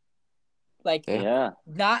up. Like, Yeah.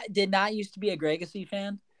 did not used to be a Gregacy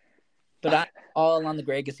fan, but I'm all on the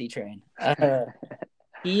Gregacy train.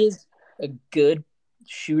 He is a good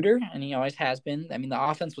shooter, and he always has been. I mean, the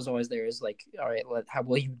offense was always there. Is like, all right, how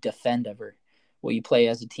will you defend ever? Will you play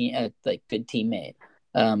as a team, like good teammate?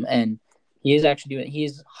 And he is actually doing.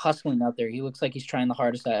 He's hustling out there. He looks like he's trying the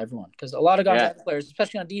hardest out of everyone because a lot of Gonzaga players,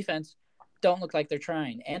 especially on defense, don't look like they're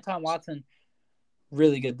trying. Anton Watson,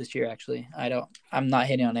 really good this year. Actually, I'm not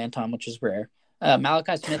hitting on Anton, which is rare.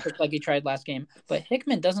 Malachi Smith looked like he tried last game, but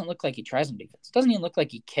Hickman doesn't look like he tries on defense. Doesn't even look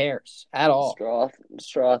like he cares at all.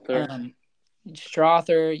 Strother.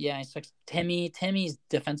 Strother, yeah, he sucks. Timmy's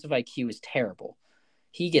defensive IQ is terrible.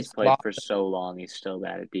 He gets Played lost. for so long. He's still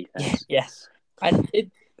bad at defense. Yes.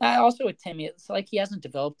 I also with Timmy, it's like he hasn't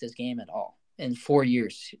developed his game at all in 4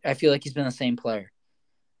 years. I feel like he's been the same player.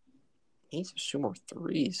 He needs to shoot more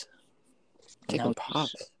threes. Taking No,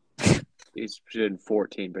 pops. He's shooting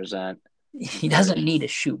 14%. He doesn't need to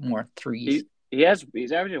shoot more threes.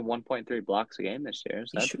 He's averaging 1.3 blocks a game this year.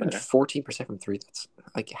 So He's that's shooting better. 14% from 3. That's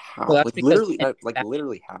like how? Well, that's like because-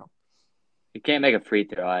 literally how? You can't make a free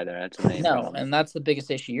throw either. That's the main No, problem. and that's the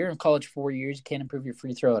biggest issue. You're in college 4 years, you can't improve your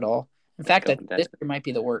free throw at all. In fact, I think this year might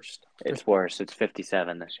be the worst. It's worse. It's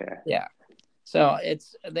 57 this year. Yeah. So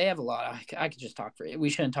they have a lot. I could just talk for it. We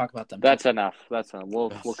shouldn't talk about them. That's enough.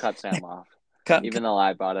 We'll cut Sam off. Even though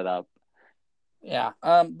I brought it up. Yeah.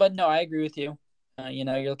 But no, I agree with you.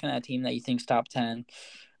 You're looking at a team that you think's top 10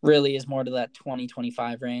 really is more to that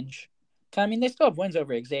 20-25 range. I mean, they still have wins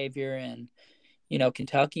over Xavier and,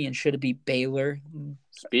 Kentucky, and should it be Baylor?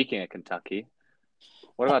 Speaking of Kentucky,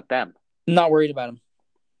 what about them? I'm not worried about them.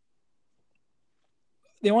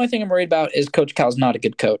 The only thing I'm worried about is Coach Cal's not a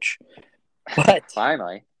good coach. But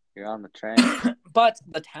Finally, you're on the train. but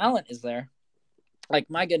the talent is there. Like,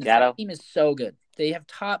 my goodness, that team is so good. They have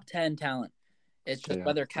top 10 talent. It's just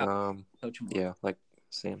whether Cal coach them. Yeah, like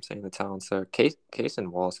Sam saying, the talent's there. Cason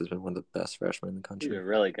Wallace has been one of the best freshmen in the country. He's a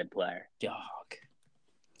really good player. Dog.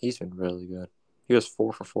 He's been really good. He was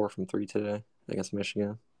 4 for 4 from 3 today against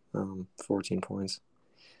Michigan. 14 points,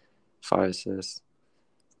 5 assists.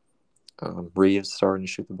 Reeves starting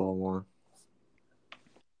to shoot the ball more.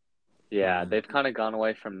 Yeah, they've kind of gone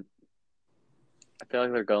away from. I feel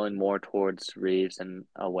like they're going more towards Reeves and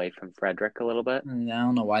away from Frederick a little bit. I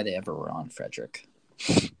don't know why they ever were on Frederick.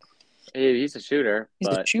 He's a shooter. He's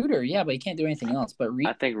a shooter, yeah, but he can't do anything else. But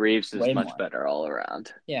I think Reeves is much more better all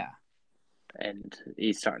around. Yeah, and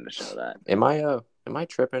he's starting to show that. Am I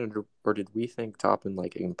tripping, or did we think Toppin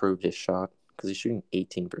improved his shot because he's shooting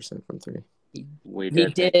 18% from 3? We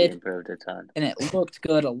did. Think he improved a ton, and it looked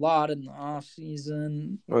good a lot in the off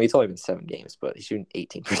season. Well, he's only been 7 games, but he's shooting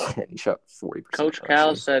 18%. He shot 40%. Coach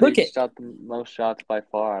Cal said he shot the most shots by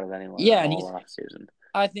far out of anyone. Yeah, and off season.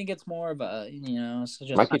 I think it's more of a so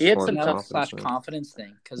just he had some confidence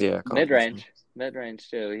thing because mid range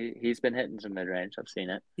too. He's been hitting some mid range. I've seen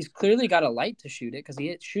it. He's clearly got a light to shoot it because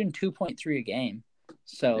he's shooting 2.3 a game.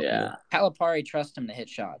 So Calipari trusts him to hit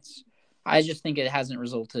shots. I just think it hasn't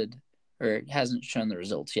resulted. Or hasn't shown the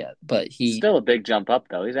results yet, but he's still a big jump up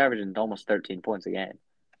though. He's averaging almost 13 points a game.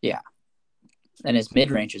 Yeah, and his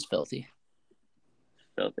mid range is filthy.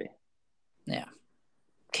 Yeah,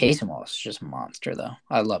 Cason Wallace is just a monster though.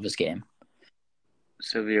 I love his game.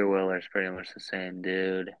 Sylvia Wheeler's pretty much the same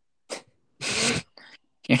dude.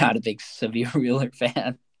 You're not a big Sylvia Wheeler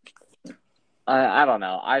fan. I don't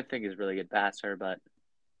know. I think he's a really good passer, but.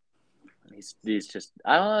 He's just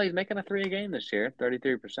I don't know. He's making a 3 a game this year,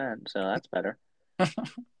 33%. So that's better. But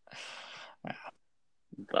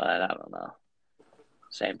I don't know.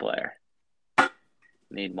 Same player.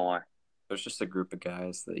 Need more. There's just a group of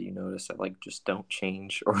guys that you notice that just don't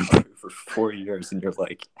change or improve for 4 years, and you're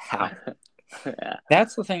like, how? Yeah.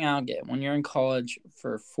 That's the thing I don't get when you're in college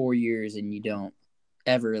for 4 years and you don't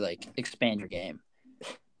ever expand your game.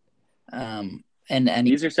 And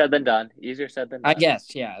easier said than done. I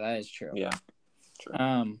guess, yeah, that is true. Yeah.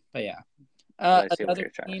 True. But yeah. I see what you're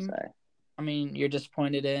trying to say. I mean, you're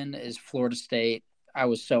disappointed in is Florida State. I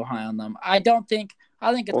was so high on them. I think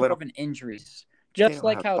it's more of an injuries. Just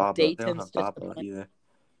like how Dayton's disappointed.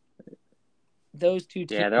 Those two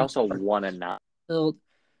teams. Yeah, they're also 1-9.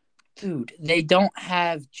 Dude, they don't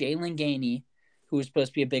have Jalen Gainey, who was supposed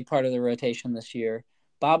to be a big part of the rotation this year.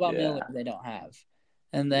 Baba Miller, they don't have.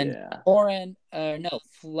 And then Yeah.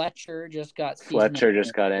 Fletcher just got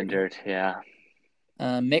injured. Yeah.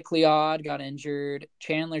 Mick Leod got injured.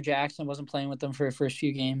 Chandler Jackson wasn't playing with them for the first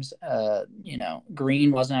few games.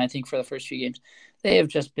 Green wasn't, I think, for the first few games. They have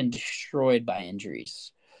just been destroyed by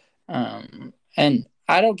injuries. And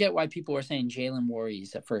I don't get why people were saying Jalen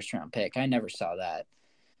Warriors a first-round pick. I never saw that.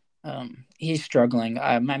 He's struggling.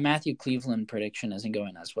 My Matthew Cleveland prediction isn't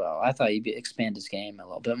going as well. I thought he'd expand his game a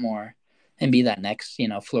little bit more and be that next,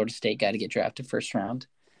 Florida State guy to get drafted first round.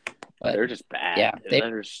 But they're just bad. Yeah,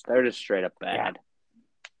 they're just straight up bad. Yeah.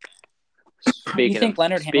 You think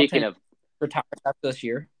Leonard Hamilton retires after this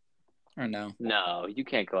year, or no? No, you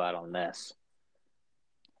can't go out on this.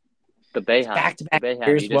 The Boeheim, back-to-back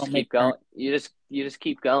you just keep going. You just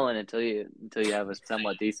keep going until you have a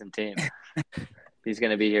somewhat decent team. He's going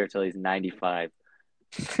to be here until he's 95.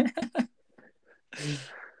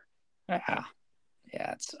 Yeah,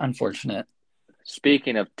 it's unfortunate.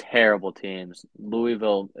 Speaking of terrible teams,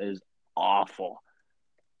 Louisville is awful.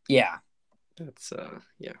 Yeah. That's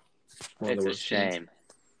It's a shame.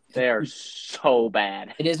 They are so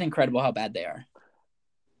bad. It is incredible how bad they are.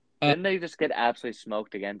 Didn't they just get absolutely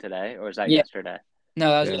smoked again today, or was that yesterday?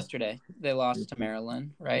 No, that was yesterday. They lost to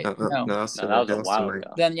Maryland, right? No, that was a while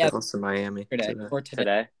ago. Then they lost to Miami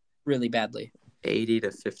today, really badly.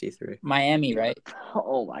 80-53. Miami, right?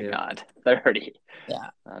 Oh my God, 30. Yeah,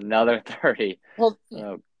 another 30. Well,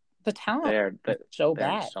 the talent they're so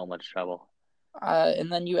bad. In so much trouble.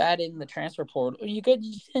 And then you add in the transfer portal. You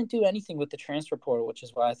didn't do anything with the transfer portal, which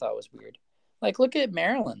is what I thought was weird. Like, look at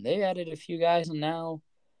Maryland. They added a few guys, and now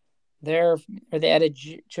they added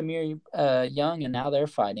Jameer Young, and now they're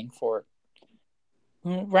fighting for it.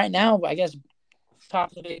 Right now, I guess top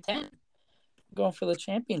of the Big Ten, going for the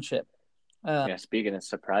championship. Speaking of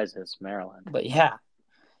surprises, Maryland. But yeah,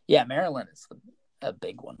 Maryland is a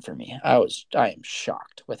big one for me. I am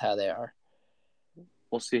shocked with how they are.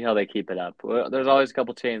 We'll see how they keep it up. There's always a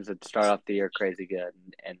couple teams that start off the year crazy good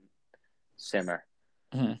and simmer.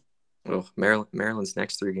 Mm-hmm. Well, Maryland's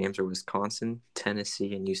next 3 games are Wisconsin,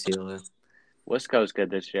 Tennessee, and UCLA. Wisco's good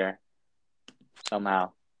this year.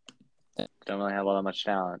 Somehow. Don't really have all that much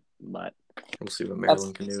talent, but we'll see what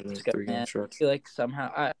Maryland can do in this 3-game stretch. I feel like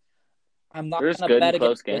somehow I'm not going to bet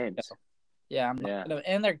against games. Wisco. Yeah, I'm not gonna,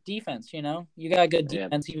 and their defense, you got good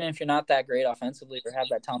defense. Even if you're not that great offensively or have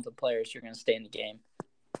that talented players, you're going to stay in the game.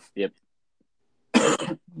 Yep.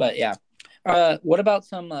 But yeah, what about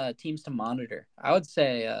some teams to monitor? I would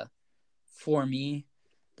say, for me,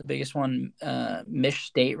 the biggest one, Mich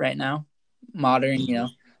State right now. Modern,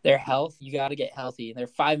 their health. You got to get healthy. They're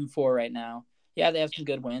 5-4 right now. Yeah, they have some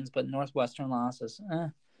good wins, but Northwestern losses.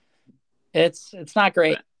 It's not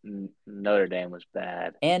great. Notre Dame was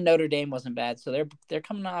bad, and Notre Dame wasn't bad. So they're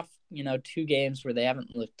coming off 2 games where they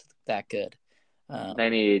haven't looked that good. They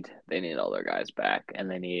need all their guys back, and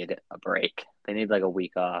they need a break. They need like a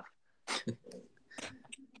week off.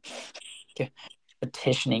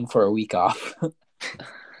 Petitioning for a week off.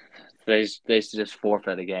 They should just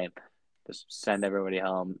forfeit a game. Just send everybody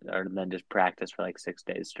home, or then just practice for like 6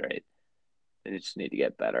 days straight. They just need to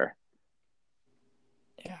get better.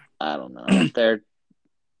 Yeah, I don't know. I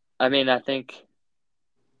think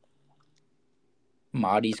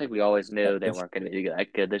we always knew they weren't going to be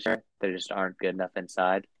that good this year. They just aren't good enough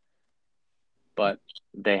inside. But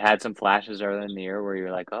they had some flashes early in the year where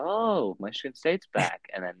you're like, "Oh, Michigan State's back,"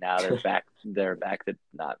 and then now they're back. They're back to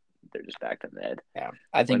not. They're just back to mid. Yeah,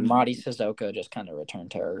 I think Madi Sissoko just kind of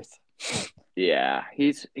returned to earth. Yeah,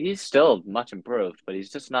 he's still much improved, but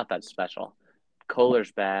he's just not that special.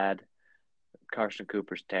 Kohler's bad. Carson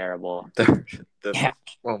Cooper's terrible.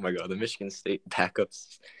 Oh my God, the Michigan State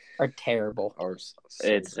backups are terrible.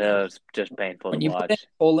 It's just painful to watch. Put in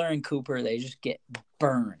Kohler and Cooper, they just get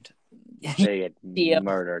burned. They get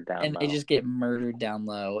murdered down and low. They just get murdered down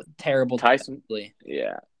low. Terrible. Tyson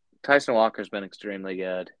Walker's been extremely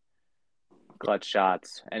good. Clutch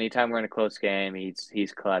shots. Anytime we're in a close game,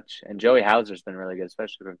 he's clutch. And Joey Hauser's been really good,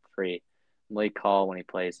 especially from free. Malik Hall, when he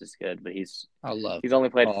plays, is good, but he's only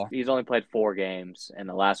played 4 games, and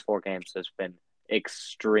the last 4 games has been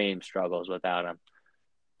extreme struggles without him.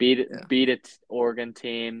 Beat an Oregon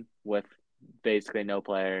team with basically no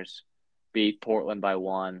players. Beat Portland by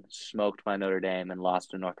 1, smoked by Notre Dame, and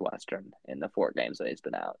lost to Northwestern in the 4 games that he's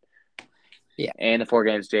been out. Yeah, and the 4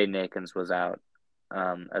 games Jaden Akins was out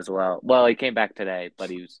as well. Well, he came back today, but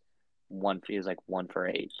he was 1 for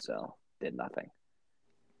 8, so did nothing.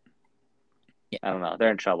 Yeah. I don't know.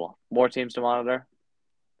 They're in trouble. More teams to monitor?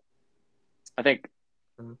 I think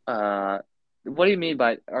what do you mean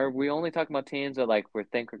by – are we only talking about teams that we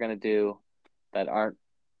think we're going to do that aren't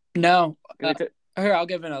 – No. Here, I'll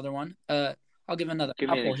give another one. I'll give another Give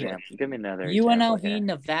me an couple here. example. Give me another example. UNLV, Here.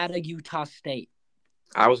 Nevada, Utah State.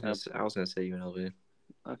 I was gonna say UNLV.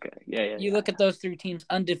 Okay. Yeah. You look at those three teams,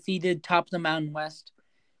 undefeated, top of the Mountain West.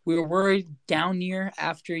 We were worried down year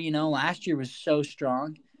after, last year was so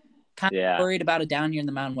strong. Kind of worried about a down year in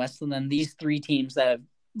the Mountain West. And then these three teams that have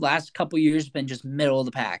last couple years been just middle of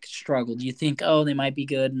the pack, struggled. You think, they might be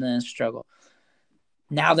good and then struggle.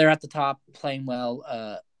 Now they're at the top playing well.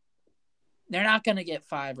 They're not going to get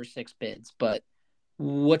 5 or 6 bids, but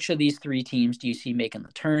which of these three teams do you see making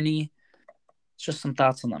the tourney? Just some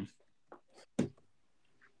thoughts on them.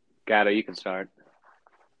 Gatto, you can start.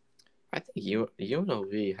 I think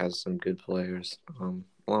UNLV has some good players. Along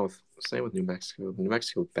with same with New Mexico. The New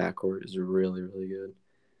Mexico backcourt is really, really good.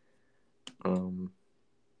 I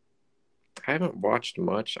haven't watched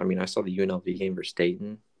much. I mean, I saw the UNLV game versus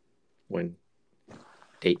Dayton when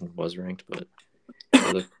Dayton was ranked, but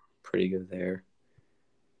it looked pretty good there.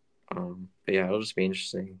 But yeah, it'll just be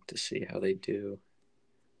interesting to see how they do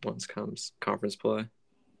once comes conference play.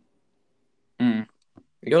 UNLV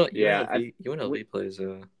plays.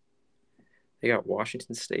 They got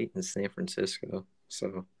Washington State and San Francisco,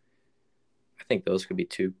 so I think those could be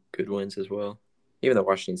 2 good wins as well. Even though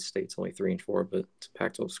Washington State's only 3-4, but it's a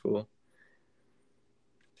Pac-12 school.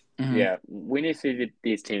 Mm-hmm. Yeah, we need to see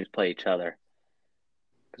these teams play each other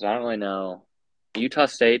because I don't really know. Utah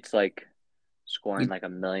State's scoring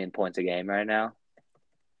 1 million points a game right now. I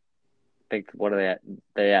think what are they at?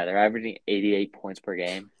 They're averaging 88 points per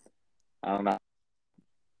game. I don't know.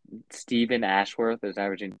 Stephen Ashworth is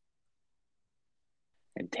averaging,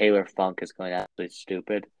 and Taylor Funk is going absolutely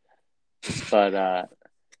stupid. But I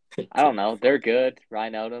don't know. They're good.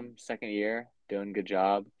 Ryan Odom, second year, doing a good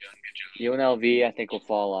job. UNLV, I think, will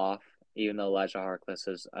fall off, even though Elijah Harkless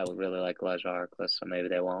is. I would really like Elijah Harkless, so maybe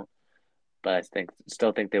they won't. But I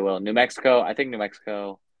still think they will. New Mexico, I think New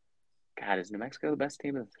Mexico. God, is New Mexico the best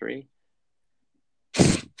team of the 3?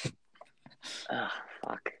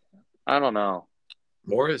 Fuck. I don't know.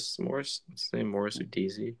 What's his name? Morris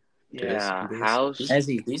Udeze. Yeah, House.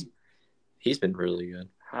 He's been really good.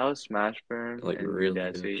 House, Mashburn, and really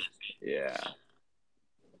Udeze. good. Yeah.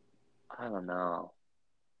 I don't know.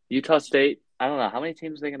 Utah State, I don't know. How many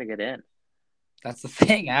teams are they going to get in? That's the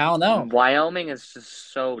thing. I don't know. Wyoming is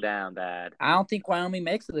just so damn bad. I don't think Wyoming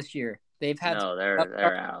makes it this year. They've had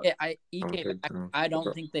they're out. I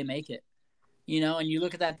don't think they make it. And you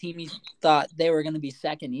look at that team, you thought they were going to be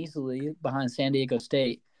second easily behind San Diego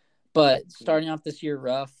State. But starting off this year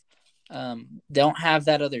rough, don't have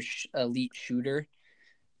that other elite shooter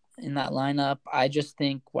in that lineup. I just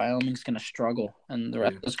think Wyoming's going to struggle. And the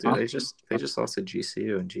rest of they just lost to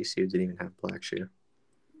GCU, and GCU didn't even have Blackshear.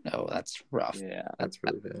 Oh, that's rough. Yeah. That's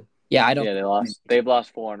really bad. Yeah, I don't. Yeah, they've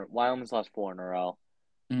lost 4. Wyoming's lost 4 in a row.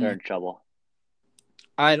 Mm-hmm. They're in trouble.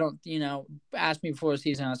 I don't, ask me before the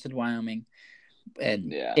season, I said Wyoming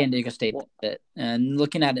and San Diego State. And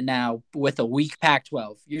looking at it now with a weak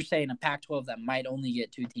Pac-12, you're saying a Pac-12 that might only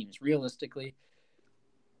get 2 teams. Realistically,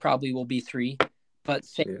 probably will be 3. But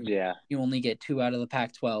you only get 2 out of the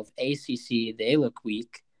Pac-12. ACC, they look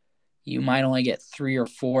weak. You might only get 3 or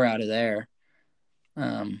 4 out of there.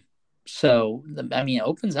 It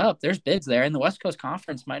opens up. There's bids there. And the West Coast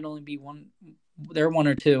Conference might only be 1. They're 1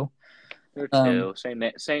 or 2. They're 2. St.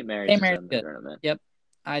 Mary's is in the tournament. Yep,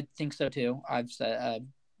 I think so too. I've said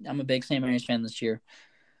I'm a big St. Mary's fan this year.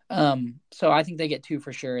 So I think they get 2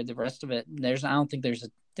 for sure. The rest of it, I don't think there's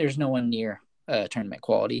no one near tournament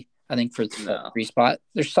quality. I think for the 3 spot,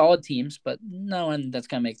 there's solid teams, but no one that's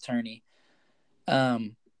gonna make the tourney.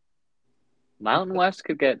 Mountain West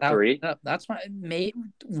could get 3. That's my mate.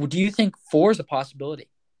 Do you think 4 is a possibility?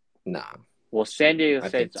 Nah. Well, San Diego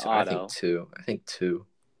State's auto. I think 2.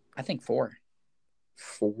 I think 4.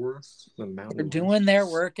 4? The Mountain They're doing their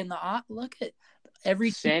work in the look at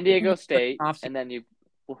every San Diego State, and then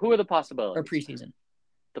who are the possibilities? Or preseason.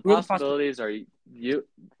 The possibilities are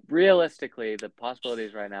realistically the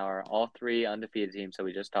possibilities right now are all 3 undefeated teams that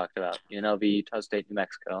we just talked about: UNLV, Utah State, New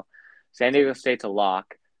Mexico. San Diego State's a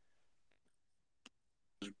lock.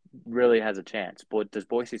 Really has a chance. But does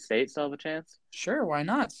Boise State still have a chance? Sure, why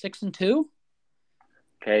not? 6-2.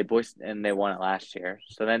 Okay, Boise, and they won it last year.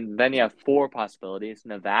 So then you have 4 possibilities.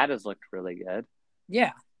 Nevada's looked really good.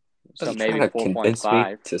 Yeah. So maybe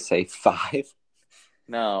 4.5 to say 5.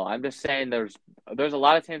 No, I'm just saying there's a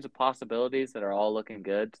lot of teams with possibilities that are all looking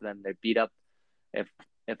good. So then they beat up if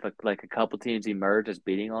a couple teams emerge as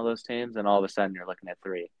beating all those teams, and all of a sudden you're looking at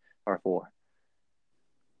 3 or 4.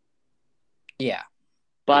 Yeah.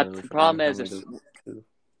 But the problem is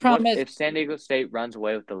if San Diego State runs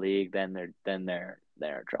away with the league, then they're in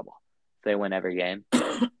trouble. If they win every game.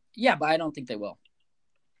 Yeah, but I don't think they will.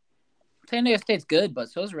 San Diego State's good, but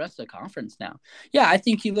so is the rest of the conference now. Yeah, I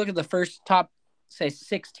think you look at the first top, say,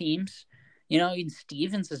 6 teams. Even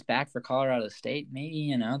Stevens is back for Colorado State.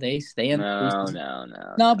 Maybe, they stay in the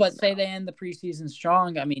preseason. No, but say they end the preseason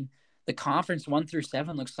strong. I mean, the conference 1 through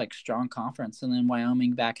 7 looks like strong conference, and then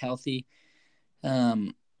Wyoming back healthy.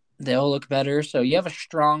 They'll look better. So you have a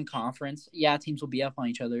strong conference. Yeah, teams will be up on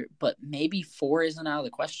each other, but maybe 4 isn't out of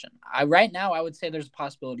the question. Right now, I would say there's a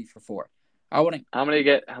possibility for 4. I wouldn't. How many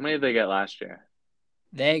did they get last year?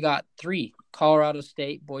 They got 3: Colorado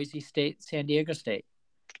State, Boise State, San Diego State.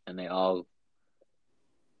 And they all.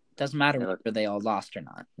 Doesn't matter whether they all lost or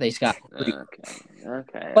not. They got 3.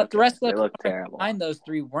 Okay. But the rest of they look terrible. Behind those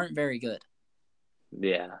 3 weren't very good.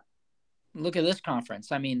 Yeah. Look at this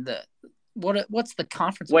conference. I mean, what's the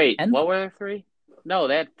conference? Wait, what were there 3? No,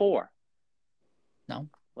 they had 4. No.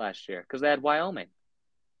 Last year, because they had Wyoming.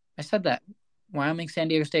 I said that. Wyoming, San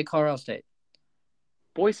Diego State, Colorado State.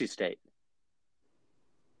 Boise State.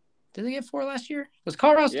 Did they get 4 last year? Was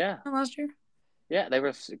Colorado State last year? Yeah,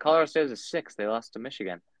 Colorado State was a 6. They lost to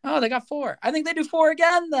Michigan. Oh, they got 4. I think they do 4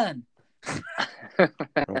 again then.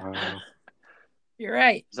 Wow. You're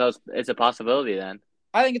right. So it's a possibility then.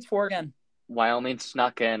 I think it's 4 again. Wyoming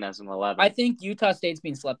snuck in as an 11. I think Utah State's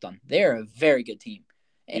being slept on. They're a very good team.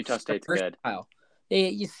 Utah State's good.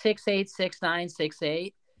 You 6'8", 6'9",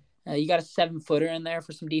 6'8". You got a 7-footer in there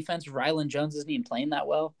for some defense. Ryland Jones isn't even playing that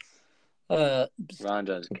well. Ryland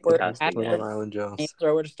Jones is fantastic. Ryland Jones.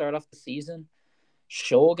 Thrower to start off the season.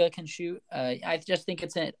 Shulga can shoot. I just think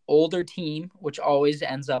it's an older team, which always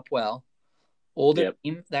ends up well. Older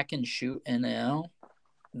team that can shoot and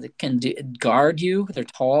that can guard you. They're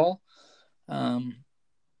tall.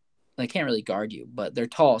 They can't really guard you, but they're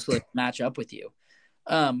tall, so they match up with you.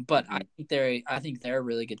 But I think they're a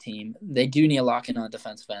really good team. They do need to lock in on the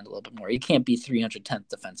defensive end a little bit more. You can't be 310th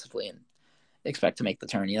defensively and expect to make the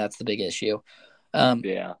tourney. That's the big issue.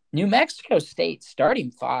 New Mexico State starting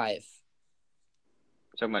 5.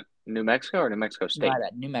 Talking about New Mexico or New Mexico State? My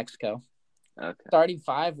bad, New Mexico. Okay. Starting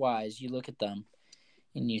 5 wise, you look at them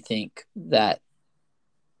and you think that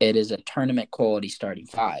it is a tournament quality starting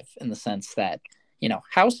 5 in the sense that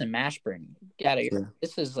House and Mashburn.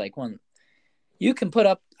 This is like one you can put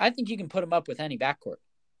up. I think you can put them up with any backcourt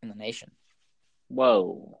in the nation.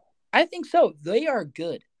 Whoa. I think so. They are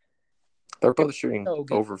good. They're both shooting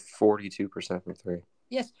over 42% from 3.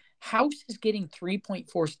 Yes. House is getting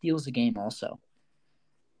 3.4 steals a game also.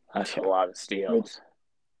 That's a lot of steals.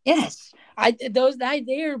 Yes.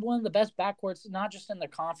 They are one of the best backcourts, not just in their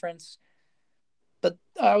conference, but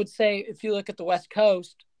I would say if you look at the West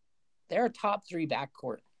Coast, they're a top 3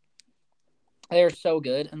 backcourt. They're so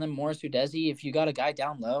good. And then Morris Udezi, if you got a guy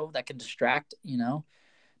down low that can distract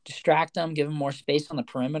them, give him more space on the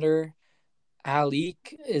perimeter.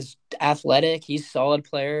 Alik is athletic. He's a solid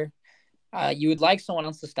player. You would like someone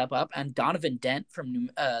else to step up. And Donovan Dent from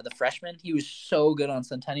the freshman, he was so good on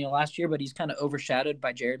Centennial last year, but he's kind of overshadowed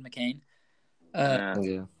by Jared McCain.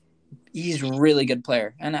 He's a really good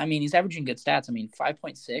player. And, I mean, he's averaging good stats. I mean,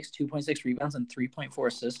 5.6, 2.6 rebounds, and 3.4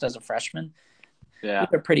 assists as a freshman. Yeah.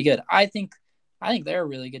 They're pretty good. I think they're a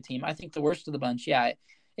really good team. I think the worst of the bunch,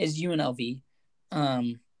 is UNLV.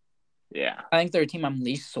 I think they're a team I'm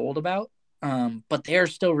least sold about. But they're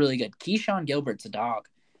still really good. Keyshawn Gilbert's a dog.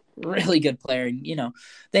 Really good player. And,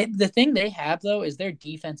 the thing they have, though, is their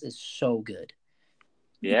defense is so good.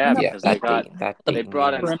 Yeah, because they brought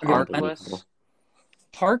in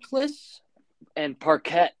Parkless and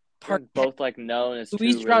Parquette. Both known as 2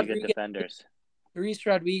 really good defenders. Luis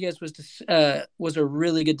Rodriguez was a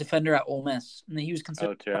really good defender at Ole Miss, and he was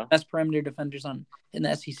considered one of the best perimeter defenders in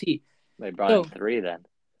the SEC. They brought in 3 then.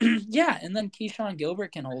 Yeah, and then Keyshawn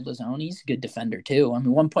Gilbert can hold his own. He's a good defender too. I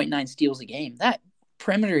mean, 1.9 steals a game. That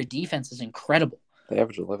perimeter defense is incredible. They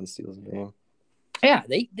average 11 steals a game. Yeah,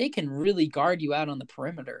 they can really guard you out on the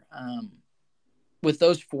perimeter with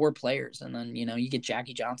those 4 players. And then, you get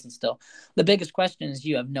Jackie Johnson still. The biggest question is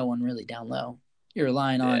you have no one really down low. You're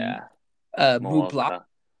relying on Mublaka.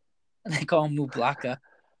 They call him Mublaka.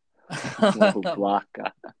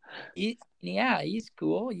 Mublaka. He's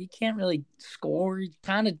cool. You can't really score. You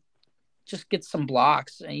kind of just get some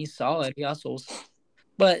blocks, and he's solid. He hustles.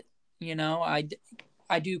 But,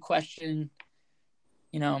 I do question,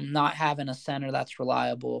 not having a center that's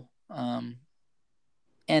reliable. And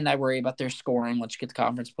I worry about their scoring once you get to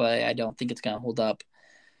conference play. I don't think it's going to hold up,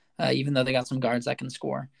 even though they got some guards that can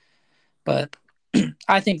score. But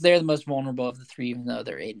I think they're the most vulnerable of the 3, even though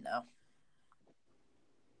they're 8-0.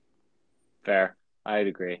 Fair. I'd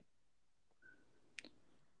agree.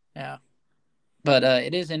 Yeah. But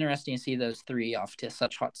it is interesting to see those 3 off to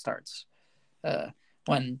such hot starts.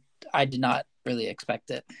 When I did not really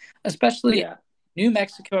expect it. Especially Yeah. New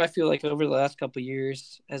Mexico, I feel like over the last couple of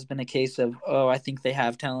years has been a case of, I think they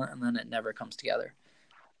have talent, and then it never comes together.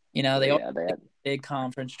 They always Yeah, they make had. big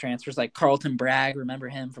conference transfers like Carlton Bragg. Remember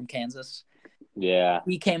him from Kansas? Yeah.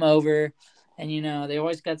 He came over, and they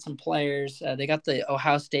always got some players. They got the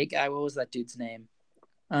Ohio State guy. What was that dude's name?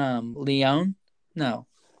 Leon? No.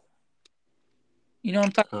 You know what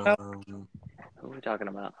I'm talking about? Who are we talking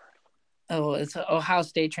about? Oh, it's an Ohio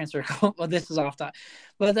State transfer. Well, this is off top,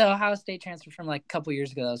 but the Ohio State transfer from like a couple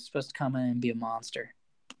years ago that was supposed to come in and be a monster.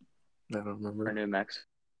 I don't remember. For New Mexico.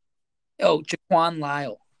 Oh, Jaquan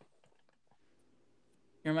Lyle.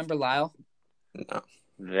 You remember Lyle No. from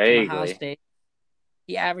Ohio Vaguely. State?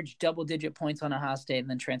 He averaged double-digit points on Ohio State and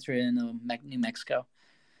then transferred into New Mexico.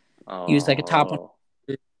 Oh. He was like a top one.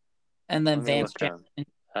 And then Let me Vance look down. Jackson,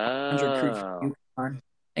 100 recruit Oh. from UConn,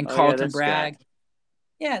 and Oh, yeah, Carlton this Bragg. guy.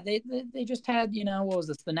 Yeah, they just had, what was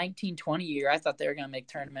this, the 1920 year? I thought they were going to make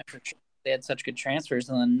tournament for sure. They had such good transfers,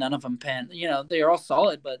 and then none of them panned. They're all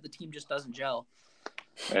solid, but the team just doesn't gel.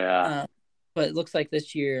 Yeah. But it looks like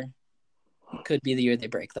this year could be the year they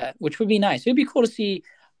break that, which would be nice. It would be cool to see.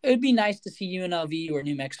 It would be nice to see UNLV or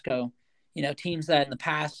New Mexico, teams that in the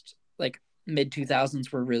past, like mid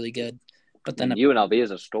 2000s, were really good. But then UNLV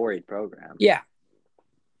is a storied program. Yeah.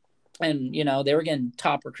 And, they were getting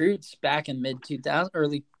top recruits back in mid 2000,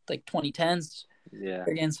 early like 2010s. Yeah.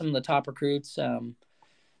 They're getting some of the top recruits.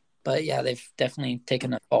 But yeah, they've definitely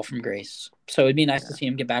taken a fall from grace. So it'd be nice to see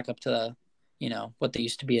them get back up to, what they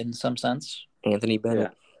used to be in some sense. Anthony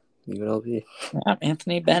Bennett, UNLV. Yeah,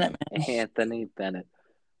 Anthony Bennett, man. Anthony Bennett.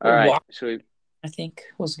 All right. Should we? I think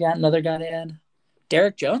was another guy to add.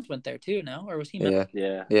 Derek Jones went there too, no? Or was he? Yeah.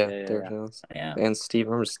 Derek Jones. Yeah. And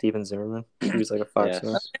remember Steven Zimmerman? He was like a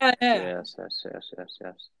 5-star. Yes.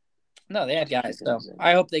 No, they had guys. So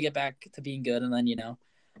I hope they get back to being good, and then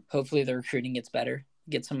hopefully the recruiting gets better.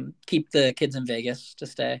 Keep the kids in Vegas to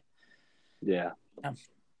stay. Yeah. All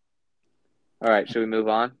right. Should we move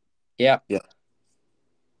on? Yeah.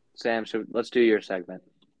 Sam, let's do your segment.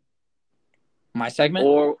 My segment?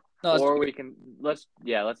 Or we can let's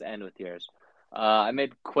end with yours. I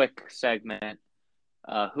made a quick segment.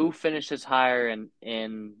 Who finishes higher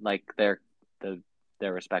in like their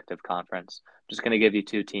respective conference? Just gonna give you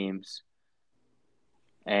two teams,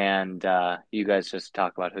 and you guys just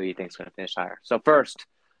talk about who you think is gonna finish higher. So first,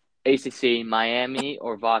 ACC, Miami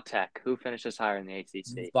or Vautech? Who finishes higher in the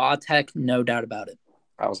ACC? Vautech, no doubt about it.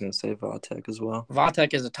 I was gonna say Vautech as well.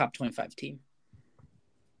 Vautech is a top 25 team.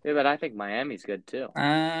 Yeah, but I think Miami's good too.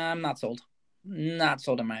 I'm not sold. Not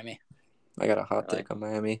sold on Miami. I got a hot take on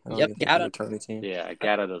Miami. I don't Yep, even think they're a tourney team. Yeah,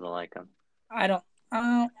 Gatto doesn't like them. I don't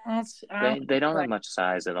They don't have much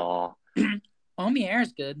size at all. Omi Air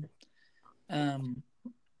is good.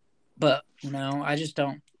 But I just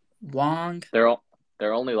don't. Wong.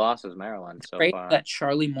 Their only loss is Maryland so far. That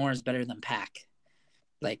Charlie Moore is better than Pack.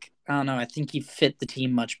 Like, I don't know. I think he fit the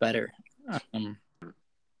team much better.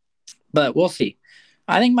 But we'll see.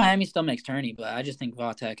 I think Miami still makes tourney, but I just think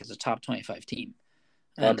Vautech is a top 25 team.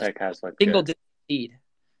 Vautech has like single digit seed.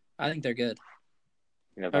 I think they're good.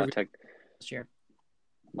 Vautech this year.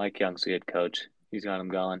 Mike Young's a good coach. He's got him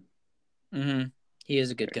going. Mm-hmm. He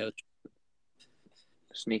is a good coach.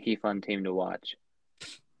 Sneaky fun team to watch.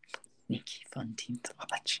 Sneaky fun team to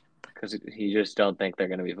watch. Because you just don't think they're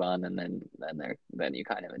going to be fun, and then you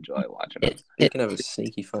kind of enjoy watching them. You can have a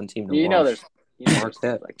sneaky fun team to watch. There's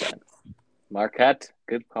Marquette like that. Marquette,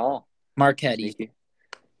 good call. Marquette, sneaky.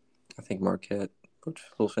 I think Marquette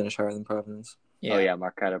will finish higher than Providence. Yeah. Oh yeah,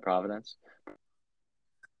 Marquette or Providence.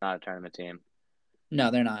 Not a tournament team.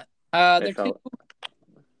 No, they're not. They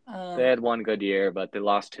had one good year, but they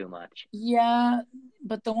lost too much. Yeah,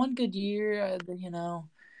 but the one good year,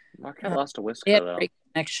 Marquette lost to Wisco, they had though. Great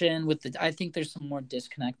connection with I think there's some more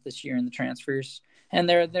disconnect this year in the transfers, and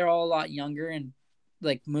they're all a lot younger and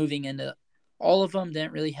like moving into. All of them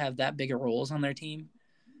didn't really have that big of roles on their team,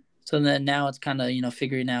 so then now it's kind of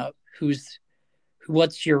figuring out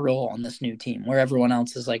what's your role on this new team where everyone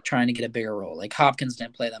else is like trying to get a bigger role. Like Hopkins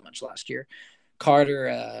didn't play that much last year.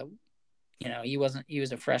 Carter, he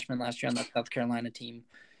was a freshman last year on the South Carolina team.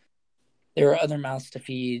 There were other mouths to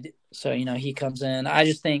feed. So, he comes in. I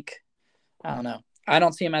just think, I don't know. I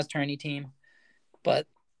don't see him as tourney team, but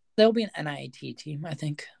they'll be an NIT team, I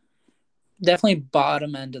think. Definitely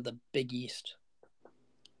bottom end of the Big East.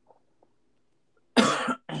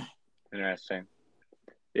 Interesting.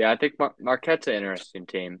 Yeah, I think Marquette's an interesting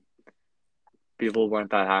team. People weren't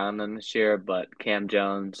that high on them this year, but Cam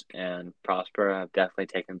Jones and Prosper have definitely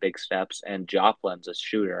taken big steps, and Joplin's a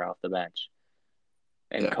shooter off the bench.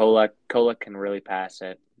 And Kolek can really pass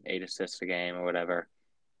it, 8 assists a game or whatever.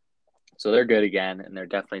 So they're good again, and they're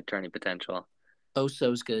definitely turning potential.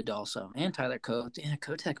 Oso's good also. And Tyler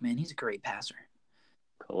Kotek, man, he's a great passer.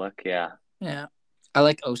 Kolek, yeah. Yeah. I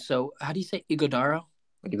like Oso. How do you say Igodaro?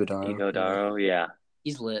 Igodaro, yeah.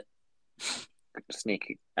 He's lit.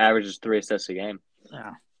 Sneaky. Averages 3 assists a game.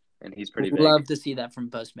 Yeah. And he's pretty big. Love to see that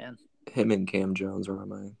from Buzzman. Him and Cam Jones are on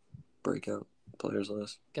my breakout players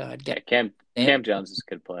list. God, yeah, Cam Jones is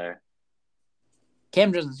a good player.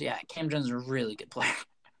 Cam Jones is a really good player.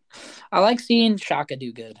 I like seeing Shaka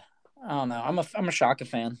do good. I don't know. I'm a Shaka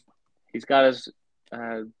fan. He's got his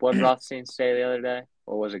what did Rothstein say the other day?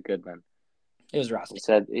 Or was it Goodman? It was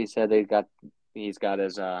Rothstein. He said he's got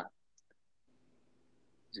his I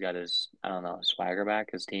don't know, swagger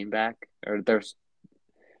back, his team back. Or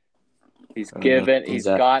he's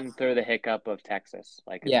gotten through the hiccup of Texas.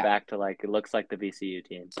 Like it's back to like it looks like the VCU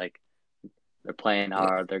teams. Like they're playing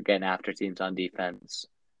hard, they're getting after teams on defense.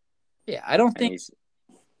 Yeah, I don't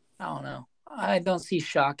know. I don't see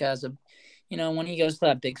Shaka as a when he goes to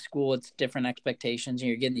that big school, it's different expectations and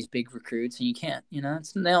you're getting these big recruits and you can't, they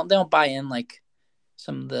don't buy in like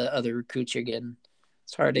some of the other recruits you're getting.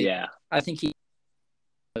 It's hard to I think he's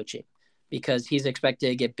coaching because he's expected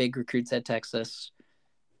to get big recruits at Texas.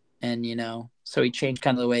 And, so he changed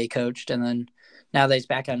kind of the way he coached. And then now that he's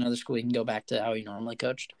back at another school, he can go back to how he normally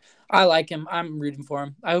coached. I like him. I'm rooting for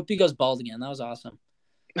him. I hope he goes bald again. That was awesome.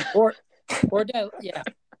 Or when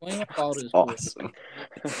he went bald, it was awesome.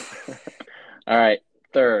 Cool. All right.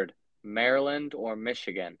 Third, Maryland or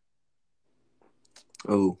Michigan?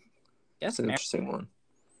 Oh, that's an interesting one.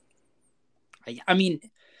 I mean,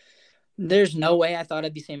 there's no way I thought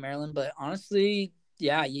I'd be saying Maryland, but honestly,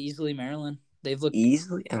 yeah, easily Maryland. They've looked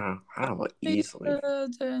easily. I don't know what easily.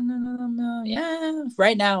 Yeah,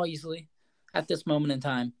 right now easily. At this moment in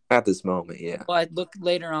time. At this moment, yeah. Well, I'd look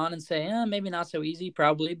later on and say, maybe not so easy,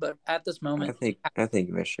 probably, but at this moment, I think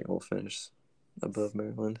Michigan will finish above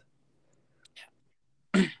Maryland.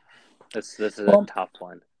 Yeah. This is a tough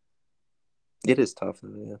one. It is tough,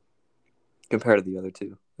 yeah. Compared to the other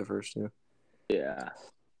two, the first two. Yeah.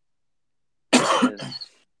 I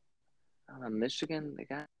don't know, Michigan, they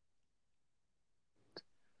got.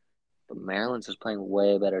 But Maryland's just playing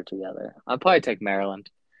way better together. I'll probably take Maryland.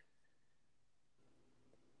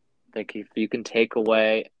 I think if you can take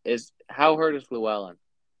away how hurt is Llewellyn?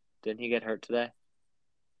 Didn't he get hurt today?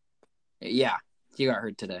 Yeah, he got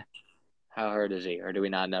hurt today. How hurt is he, or do we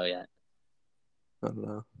not know yet? I don't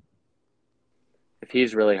know. If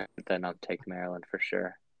he's really hurt, then I'll take Maryland for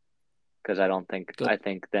sure. Because I don't think. I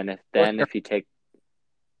think if you take,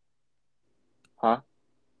 go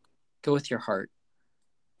with your heart.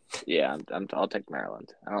 Yeah, I'll take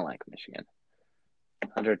Maryland. I don't like Michigan.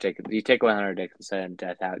 You take away Hunter Dickinson and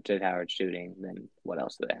Jett Howard shooting, then what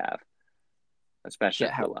else do they have? Especially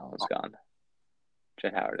if Llewellyn's gone.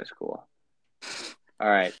 Jett Howard is cool. All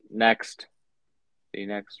right, next. The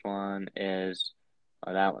next one is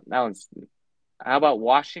that one's. How about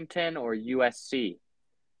Washington or USC?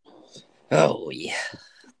 Oh yeah,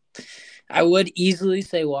 I would easily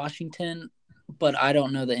say Washington, but I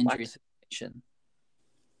don't know the injury situation.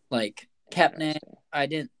 Like Kepner, I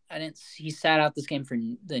didn't. He sat out this game for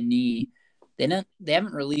the knee. They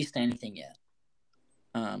haven't released anything yet.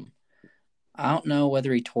 I don't know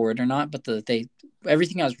whether he tore it or not, but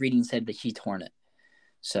everything I was reading said that he torn it.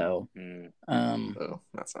 So,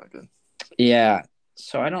 that's not good. Yeah.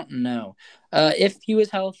 So I don't know. If he was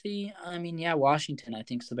healthy, I mean, yeah, Washington I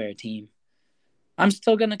think is the better team. I'm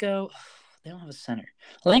still gonna go. They don't have a center.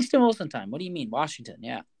 Langston Wilson time. What do you mean, Washington?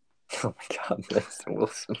 Yeah. Oh my God, Langston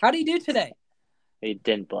Wilson. How do you do today? He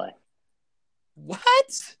didn't play. What?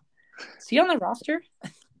 Is he on the roster?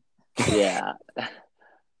 Yeah.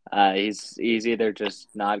 He's either just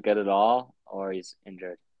not good at all or he's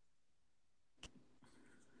injured.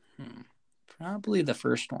 Probably the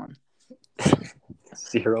first one.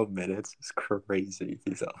 0 minutes is crazy.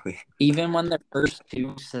 He's healthy. Even when the first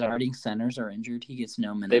two starting centers are injured, he gets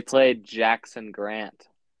no minutes. They played Jackson Grant.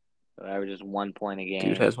 So that was just 1 point a game.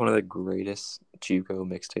 Dude has one of the greatest JUCO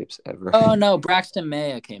mixtapes ever. Oh no, Braxton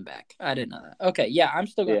Maya came back. I didn't know that. Okay, yeah, I'm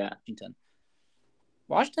still going to Washington.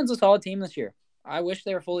 Washington's a solid team this year. I wish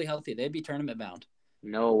they were fully healthy. They'd be tournament bound.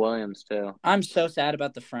 Noah Williams too. I'm so sad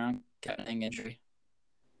about the Frank Kepner injury.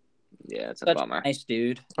 Yeah, it's a Such bummer. A nice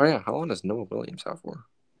dude. Oh yeah, how long does Noah Williams out for?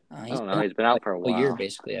 I don't know. He's been out for a while. A year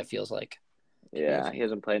basically. It feels like. Yeah, he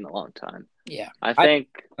hasn't played in a long time. Yeah, I think.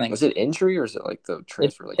 Was it injury or is it like the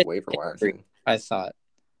transfer, waiver wire thing? I thought.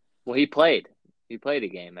 Well, he played. He played a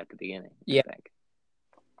game at the beginning. Yeah. I think.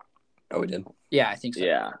 Oh, he did. Yeah, I think so.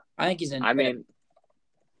 Yeah, I think he's in. I mean,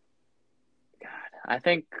 God, I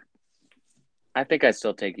think I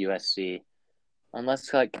still take USC.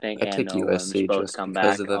 Unless like Nick I and take Noah Williams USC both just come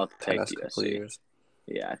because back, of the I'll take past couple of USC. years.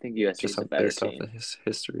 Yeah, I think USC Just is a better based off team. of his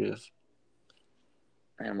history of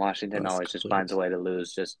And Washington last always just couple of finds a years. way to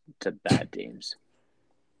lose just to bad teams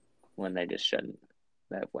when they just shouldn't.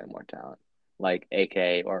 They have way more talent, like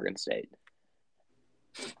AK Oregon State.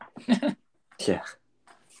 Yeah,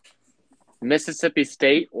 Mississippi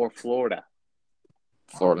State or Florida?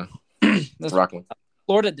 Florida. This- Rockland.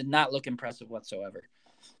 Florida did not look impressive whatsoever.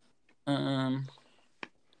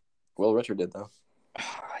 Will Richard did though.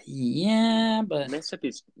 Yeah, but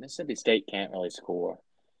Mississippi State can't really score.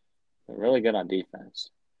 They're really good on defense,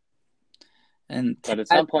 but at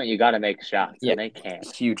some point you got to make shots, Yeah. and they can't.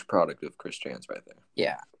 Huge product of Chris Jans right there.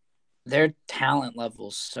 yeah, their talent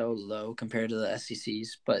level's so low compared to the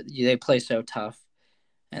SECs, but they play so tough,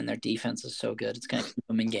 and their defense is so good. It's going to keep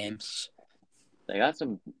them in games. They got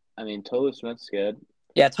some. I mean, Tolu Smith's good.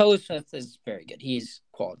 Yeah, Tolu Smith is very good. He's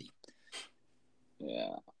quality.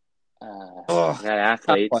 Yeah. They got Tough one.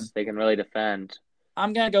 athletes. They can really defend.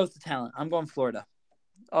 I'm going to go with the talent. I'm going Florida,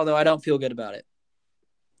 although I don't feel good about it.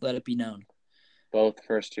 Let it be known. Both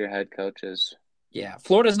first-year head coaches. Yeah,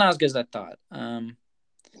 Florida's not as good as I thought.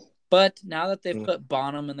 But now that they've put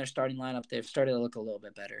Bonham in their starting lineup, they've started to look a little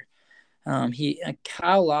bit better.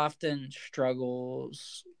 Kyle Lofton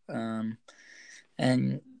struggles, and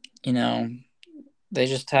they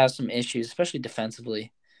just have some issues, especially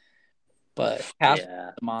defensively. But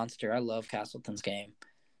Castleton's a monster. I love Castleton's game.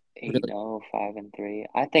 8-0, 5-3.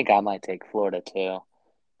 I think I might take Florida too.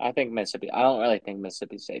 I think Mississippi. I don't really think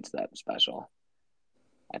Mississippi State's that special.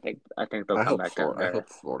 I think they'll come back down. I hope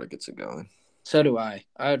Florida gets it going. So do I.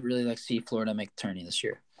 I would really like to see Florida make the tourney this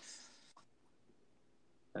year.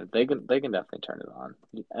 They can definitely turn it on.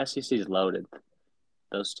 The SEC is loaded.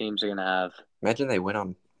 Those teams are gonna have. Imagine they win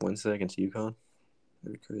on Wednesday against UConn.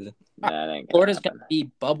 That'd be crazy. That ain't Florida's gonna be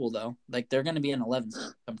bubble though. Like they're gonna be an 11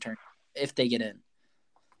 some turn if they get in.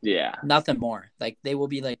 Yeah. Nothing more. Like they will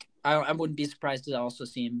be like I wouldn't be surprised to also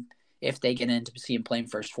see him if they get in to see him playing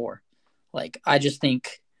first four. Like I just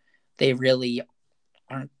think they really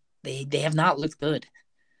aren't. They have not looked good.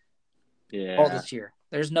 Yeah. All this year.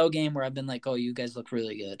 There's no game where I've been like, oh, you guys look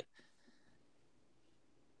really good.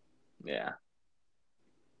 Yeah.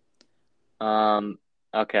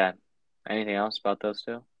 Okay. Anything else about those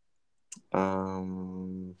two?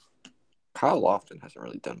 Kyle Lofton hasn't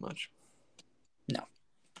really done much. No.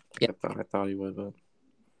 Yeah. I thought he would, but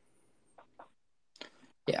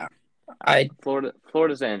yeah.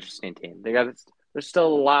 Florida's an interesting team. There's still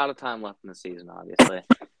a lot of time left in the season, obviously.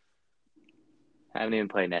 Haven't even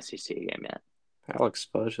played an SEC game yet. Alex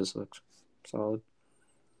Spudge just looks solid.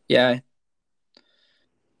 Yeah.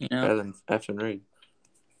 Better than Efton Reed.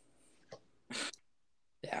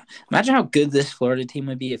 Yeah. Imagine how good this Florida team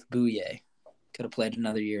would be if Bouye could have played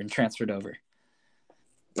another year and transferred over.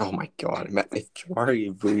 Oh my God! If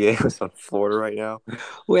Jabari Bouye was on Florida right now,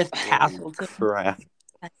 with Castleton, crap.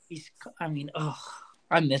 I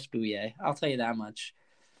miss Bouye. I'll tell you that much.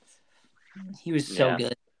 He was so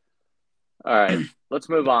good. All right, let's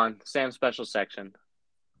move on. Sam's special section.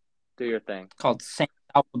 Do your thing. Called Sam's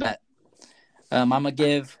Alphabet. I'm gonna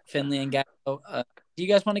give Finley and Gatto. Do you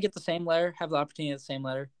guys want to get the same letter? Have the opportunity of the same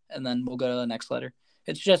letter, and then we'll go to the next letter.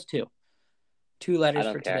 It's just two letters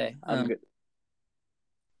for today. I'm good.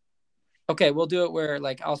 Okay, we'll do it where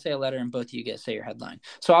I'll say a letter and both of you guys say your headline.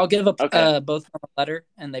 So I'll give both of them a letter,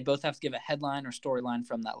 and they both have to give a headline or storyline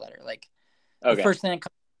from that letter. The first thing that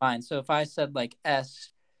comes to mind. So if I said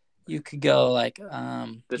S, you could go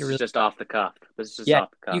This is just off the cuff. This is just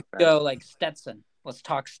off the cuff. You could go Stetson. Let's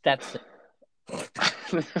talk Stetson.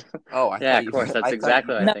 Oh, of course. That's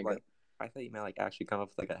exactly what I think. I thought you meant actually come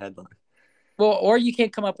up with a headline. Well, or you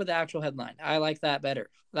can't come up with the actual headline. I like that better.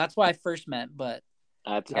 That's why I first meant, but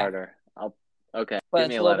that's harder. Okay. But give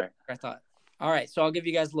me a letter. I thought. All right, so I'll give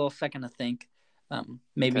you guys a little second to think.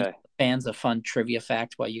 Maybe fans of fun trivia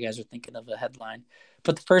fact while you guys are thinking of a headline.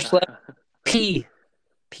 But the first letter, P.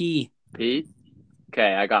 P?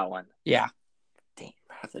 Okay, I got one. Yeah. Damn,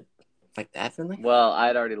 like that, Finley? Well,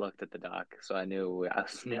 I'd already looked at the doc, so I knew I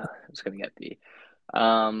was going to get P.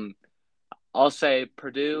 I'll say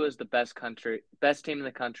Purdue is the best team in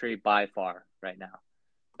the country by far right now.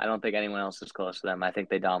 I don't think anyone else is close to them. I think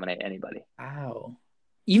they dominate anybody. Wow.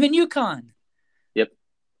 Even UConn. Yep.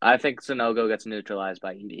 I think Sanogo gets neutralized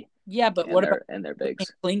by Edey. Yeah, but what about their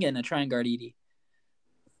bigs? Klingon to try and guard Edey?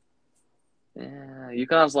 Yeah,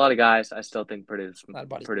 UConn has a lot of guys. I still think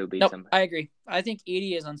Purdue beats them. I agree. I think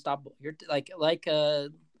Edey is unstoppable. You're like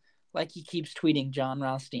he keeps tweeting John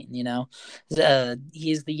Rothstein, he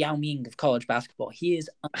is the Yao Ming of college basketball. He is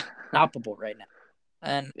unstoppable right now.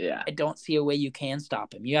 And Yeah. I don't see a way you can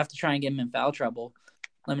stop him. You have to try and get him in foul trouble,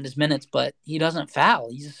 limit his minutes, but he doesn't foul.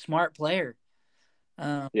 He's a smart player.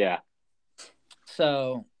 Yeah.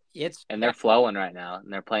 So and they're flowing right now,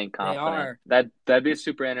 and they're playing confident. They are. That'd be a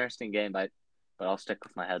super interesting game, but I'll stick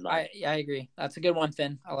with my headline. I agree. That's a good one,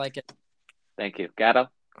 Finn. I like it. Thank you, Gatto.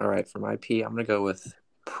 All right, for my P, I'm gonna go with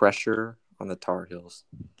pressure on the Tar Heels.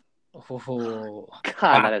 Oh,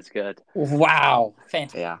 God, that is good. Wow,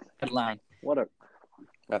 fantastic Yeah, headline.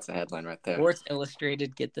 that's a headline right there. Sports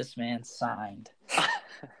Illustrated, get this man signed. That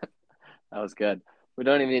was good. We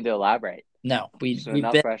don't even need to elaborate. No, we've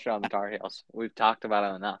enough been pressure on the Tar Heels. We've talked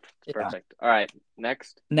about it enough. It's Yeah. perfect. All right,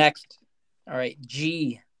 next. All right,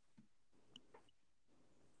 G.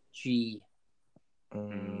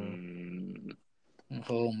 Mm,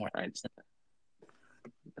 Oh, more. All right.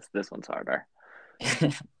 This one's harder.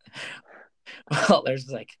 Well,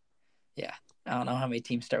 there's I don't know how many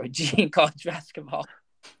teams start with G in college basketball.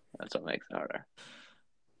 That's what makes it harder.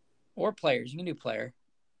 Or players. You can do player.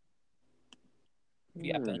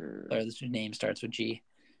 Yeah, player. This name starts with G.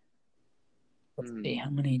 Let's see. How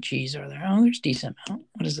many G's are there? Oh, there's a decent amount.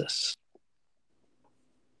 What is this?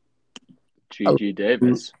 GG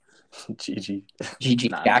Davis. GG.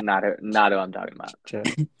 GG. Not who I'm talking about.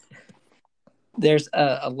 There's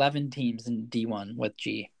 11 teams in D1 with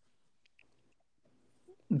G.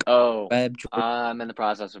 Oh, Webb, I'm in the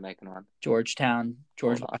process of making one. Georgetown,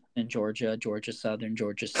 George Washington, Georgia, Georgia Southern,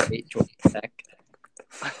 Georgia State, Georgia Tech.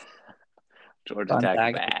 Georgia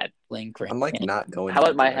Tech bad. Link. I'm not going. How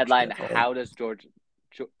about my headline? How does Georgia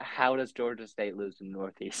State lose to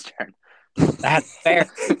Northeastern? That's fair.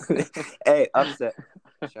 Hey, upset.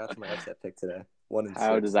 Shout out to my upset pick today. 1-6.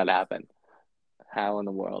 How does that happen? How in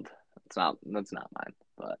the world? That's not mine.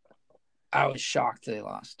 But I was shocked they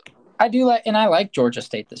lost. I like Georgia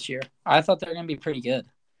State this year. I thought they were going to be pretty good.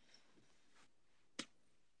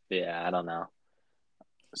 Yeah, I don't know.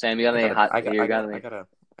 Sam, you got any I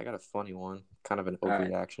got a funny one, kind of an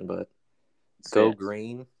overreaction, but go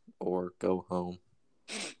green or go home.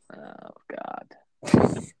 Oh God.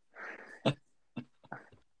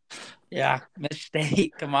 Yeah, Miss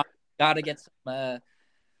State, come on, gotta get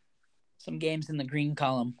some games in the green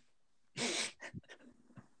column.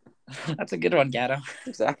 That's a good one, Gatto.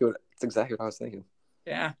 That's exactly what I was thinking.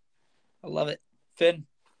 Yeah, I love it. Finn,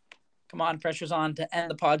 come on, pressure's on to end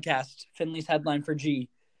the podcast. Finley's headline for G.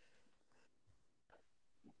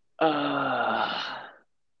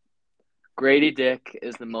 Grady Dick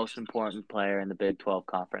is the most important player in the Big 12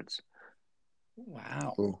 conference.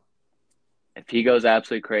 Wow. Ooh. If he goes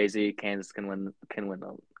absolutely crazy, Kansas can win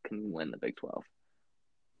the Big 12.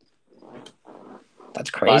 That's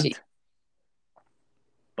crazy.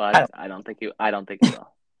 But I don't think he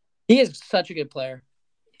will. He is such a good player.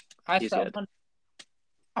 He's good.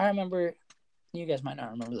 I remember, you guys might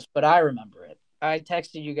not remember this, but I remember it. I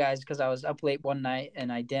texted you guys because I was up late one night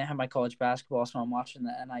and I didn't have my college basketball, so I'm watching the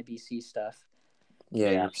NIBC stuff. Yeah,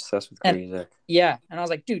 you're obsessed with Grady Dick. Yeah, and I was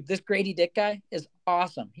like, dude, this Grady Dick guy is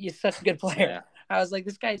awesome. He's such a good player. Yeah. I was like,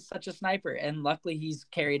 this guy is such a sniper, and luckily he's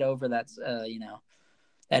carried over that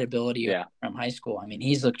ability from high school. I mean,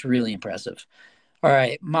 he's looked really impressive. All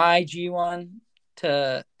right, my G1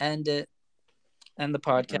 to end the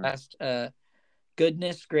podcast.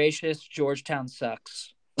 Goodness gracious, Georgetown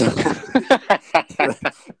sucks. that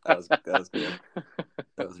was good.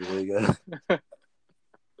 That was really good.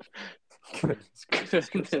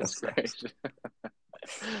 Goodness gracious.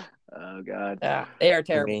 Oh God. Yeah, they are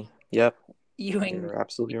terrible. Yep. Ewing, you're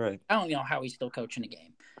absolutely right. I don't know how he's still coaching a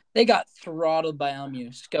game. They got throttled by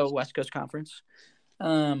LMU. Go West Coast Conference.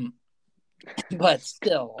 But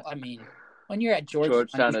still, I mean, when you're at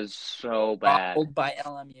Georgetown is so bad. By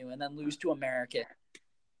LMU and then lose to American,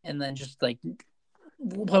 and then just like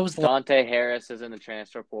what was Dante Harris is in the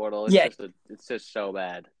transfer portal. It's just so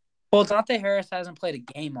bad. Well, Dante Harris hasn't played a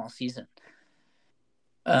game all season.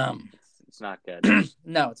 It's not good.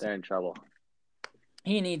 No, they're in trouble.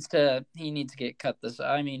 He needs to get cut.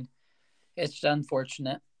 I mean, it's just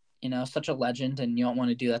unfortunate. Such a legend, and you don't want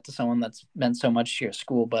to do that to someone that's meant so much to your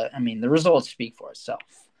school. But I mean, the results speak for itself.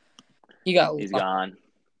 He's gone,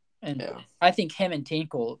 and I think him and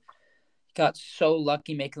Tinkle got so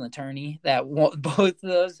lucky making the tourney that both of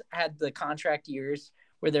those had the contract years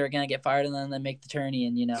where they were going to get fired and then they make the tourney,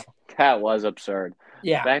 and that was absurd.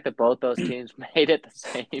 Yeah, the fact that both those teams made it the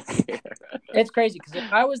same year. It's crazy because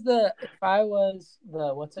if I was the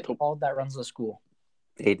what's it called that runs the school.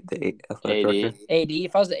 AD.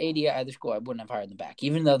 If I was the AD at either school, I wouldn't have hired them back,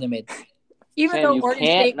 even though they made. Sam, though you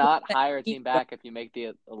can't not hire a team back if you make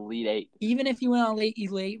the Elite Eight. Even if you went on Elite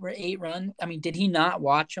 8 run, I mean, did he not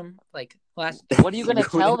watch them like Last. What are you gonna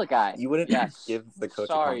tell the guy? You wouldn't Yes. give the coach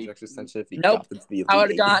Sorry. a contract extension if he Nope. got into the I would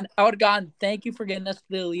Elite have Eight? gone. I would have gone. Thank you for getting us to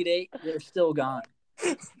the Elite Eight. They're still gone.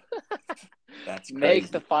 That's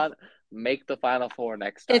crazy. Make the final four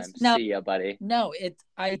next time. See ya, buddy. No,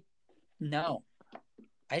 I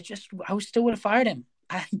still would have fired him.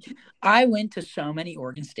 I went to so many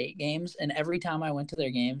Oregon State games, and every time I went to their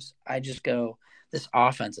games, I just go, this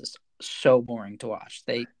offense is so boring to watch.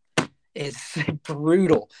 It's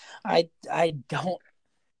brutal. I don't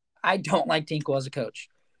like Tinkle as a coach.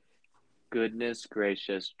 Goodness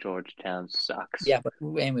gracious, Georgetown sucks. Yeah, but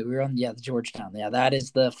anyway, we were on the Georgetown. Yeah, that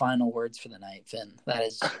is the final words for the night, Finn.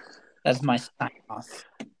 That's my sign off.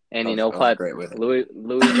 And you know what? Great with it.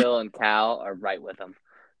 Louisville and Cal are right with them.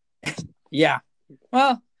 Yeah.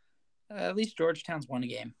 Well, at least Georgetown's won a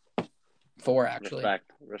game. 4, actually.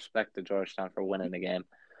 Respect to Georgetown for winning the game.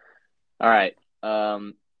 All right.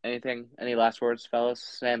 Any last words, fellas?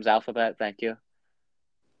 Sam's alphabet, thank you.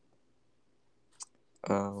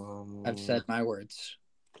 I've said my words.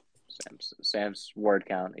 Sam's word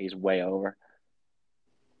count, he's way over.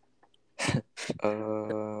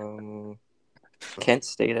 Kent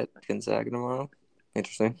State at Gonzaga tomorrow.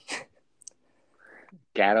 Interesting.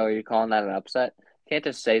 Gatto, are you calling that an upset? Can't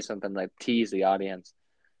just say something like tease the audience.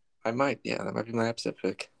 I might. Yeah, that might be my upset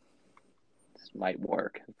pick. This might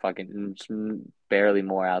work. Fucking barely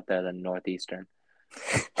more out there than Northeastern.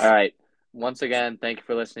 All right. Once again, thank you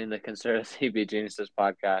for listening to the Conspiracy Be Geniuses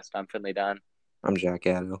podcast. I'm Finley Dunn. I'm Jack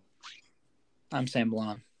Gatto. I'm Sam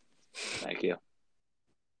Blum. Thank you.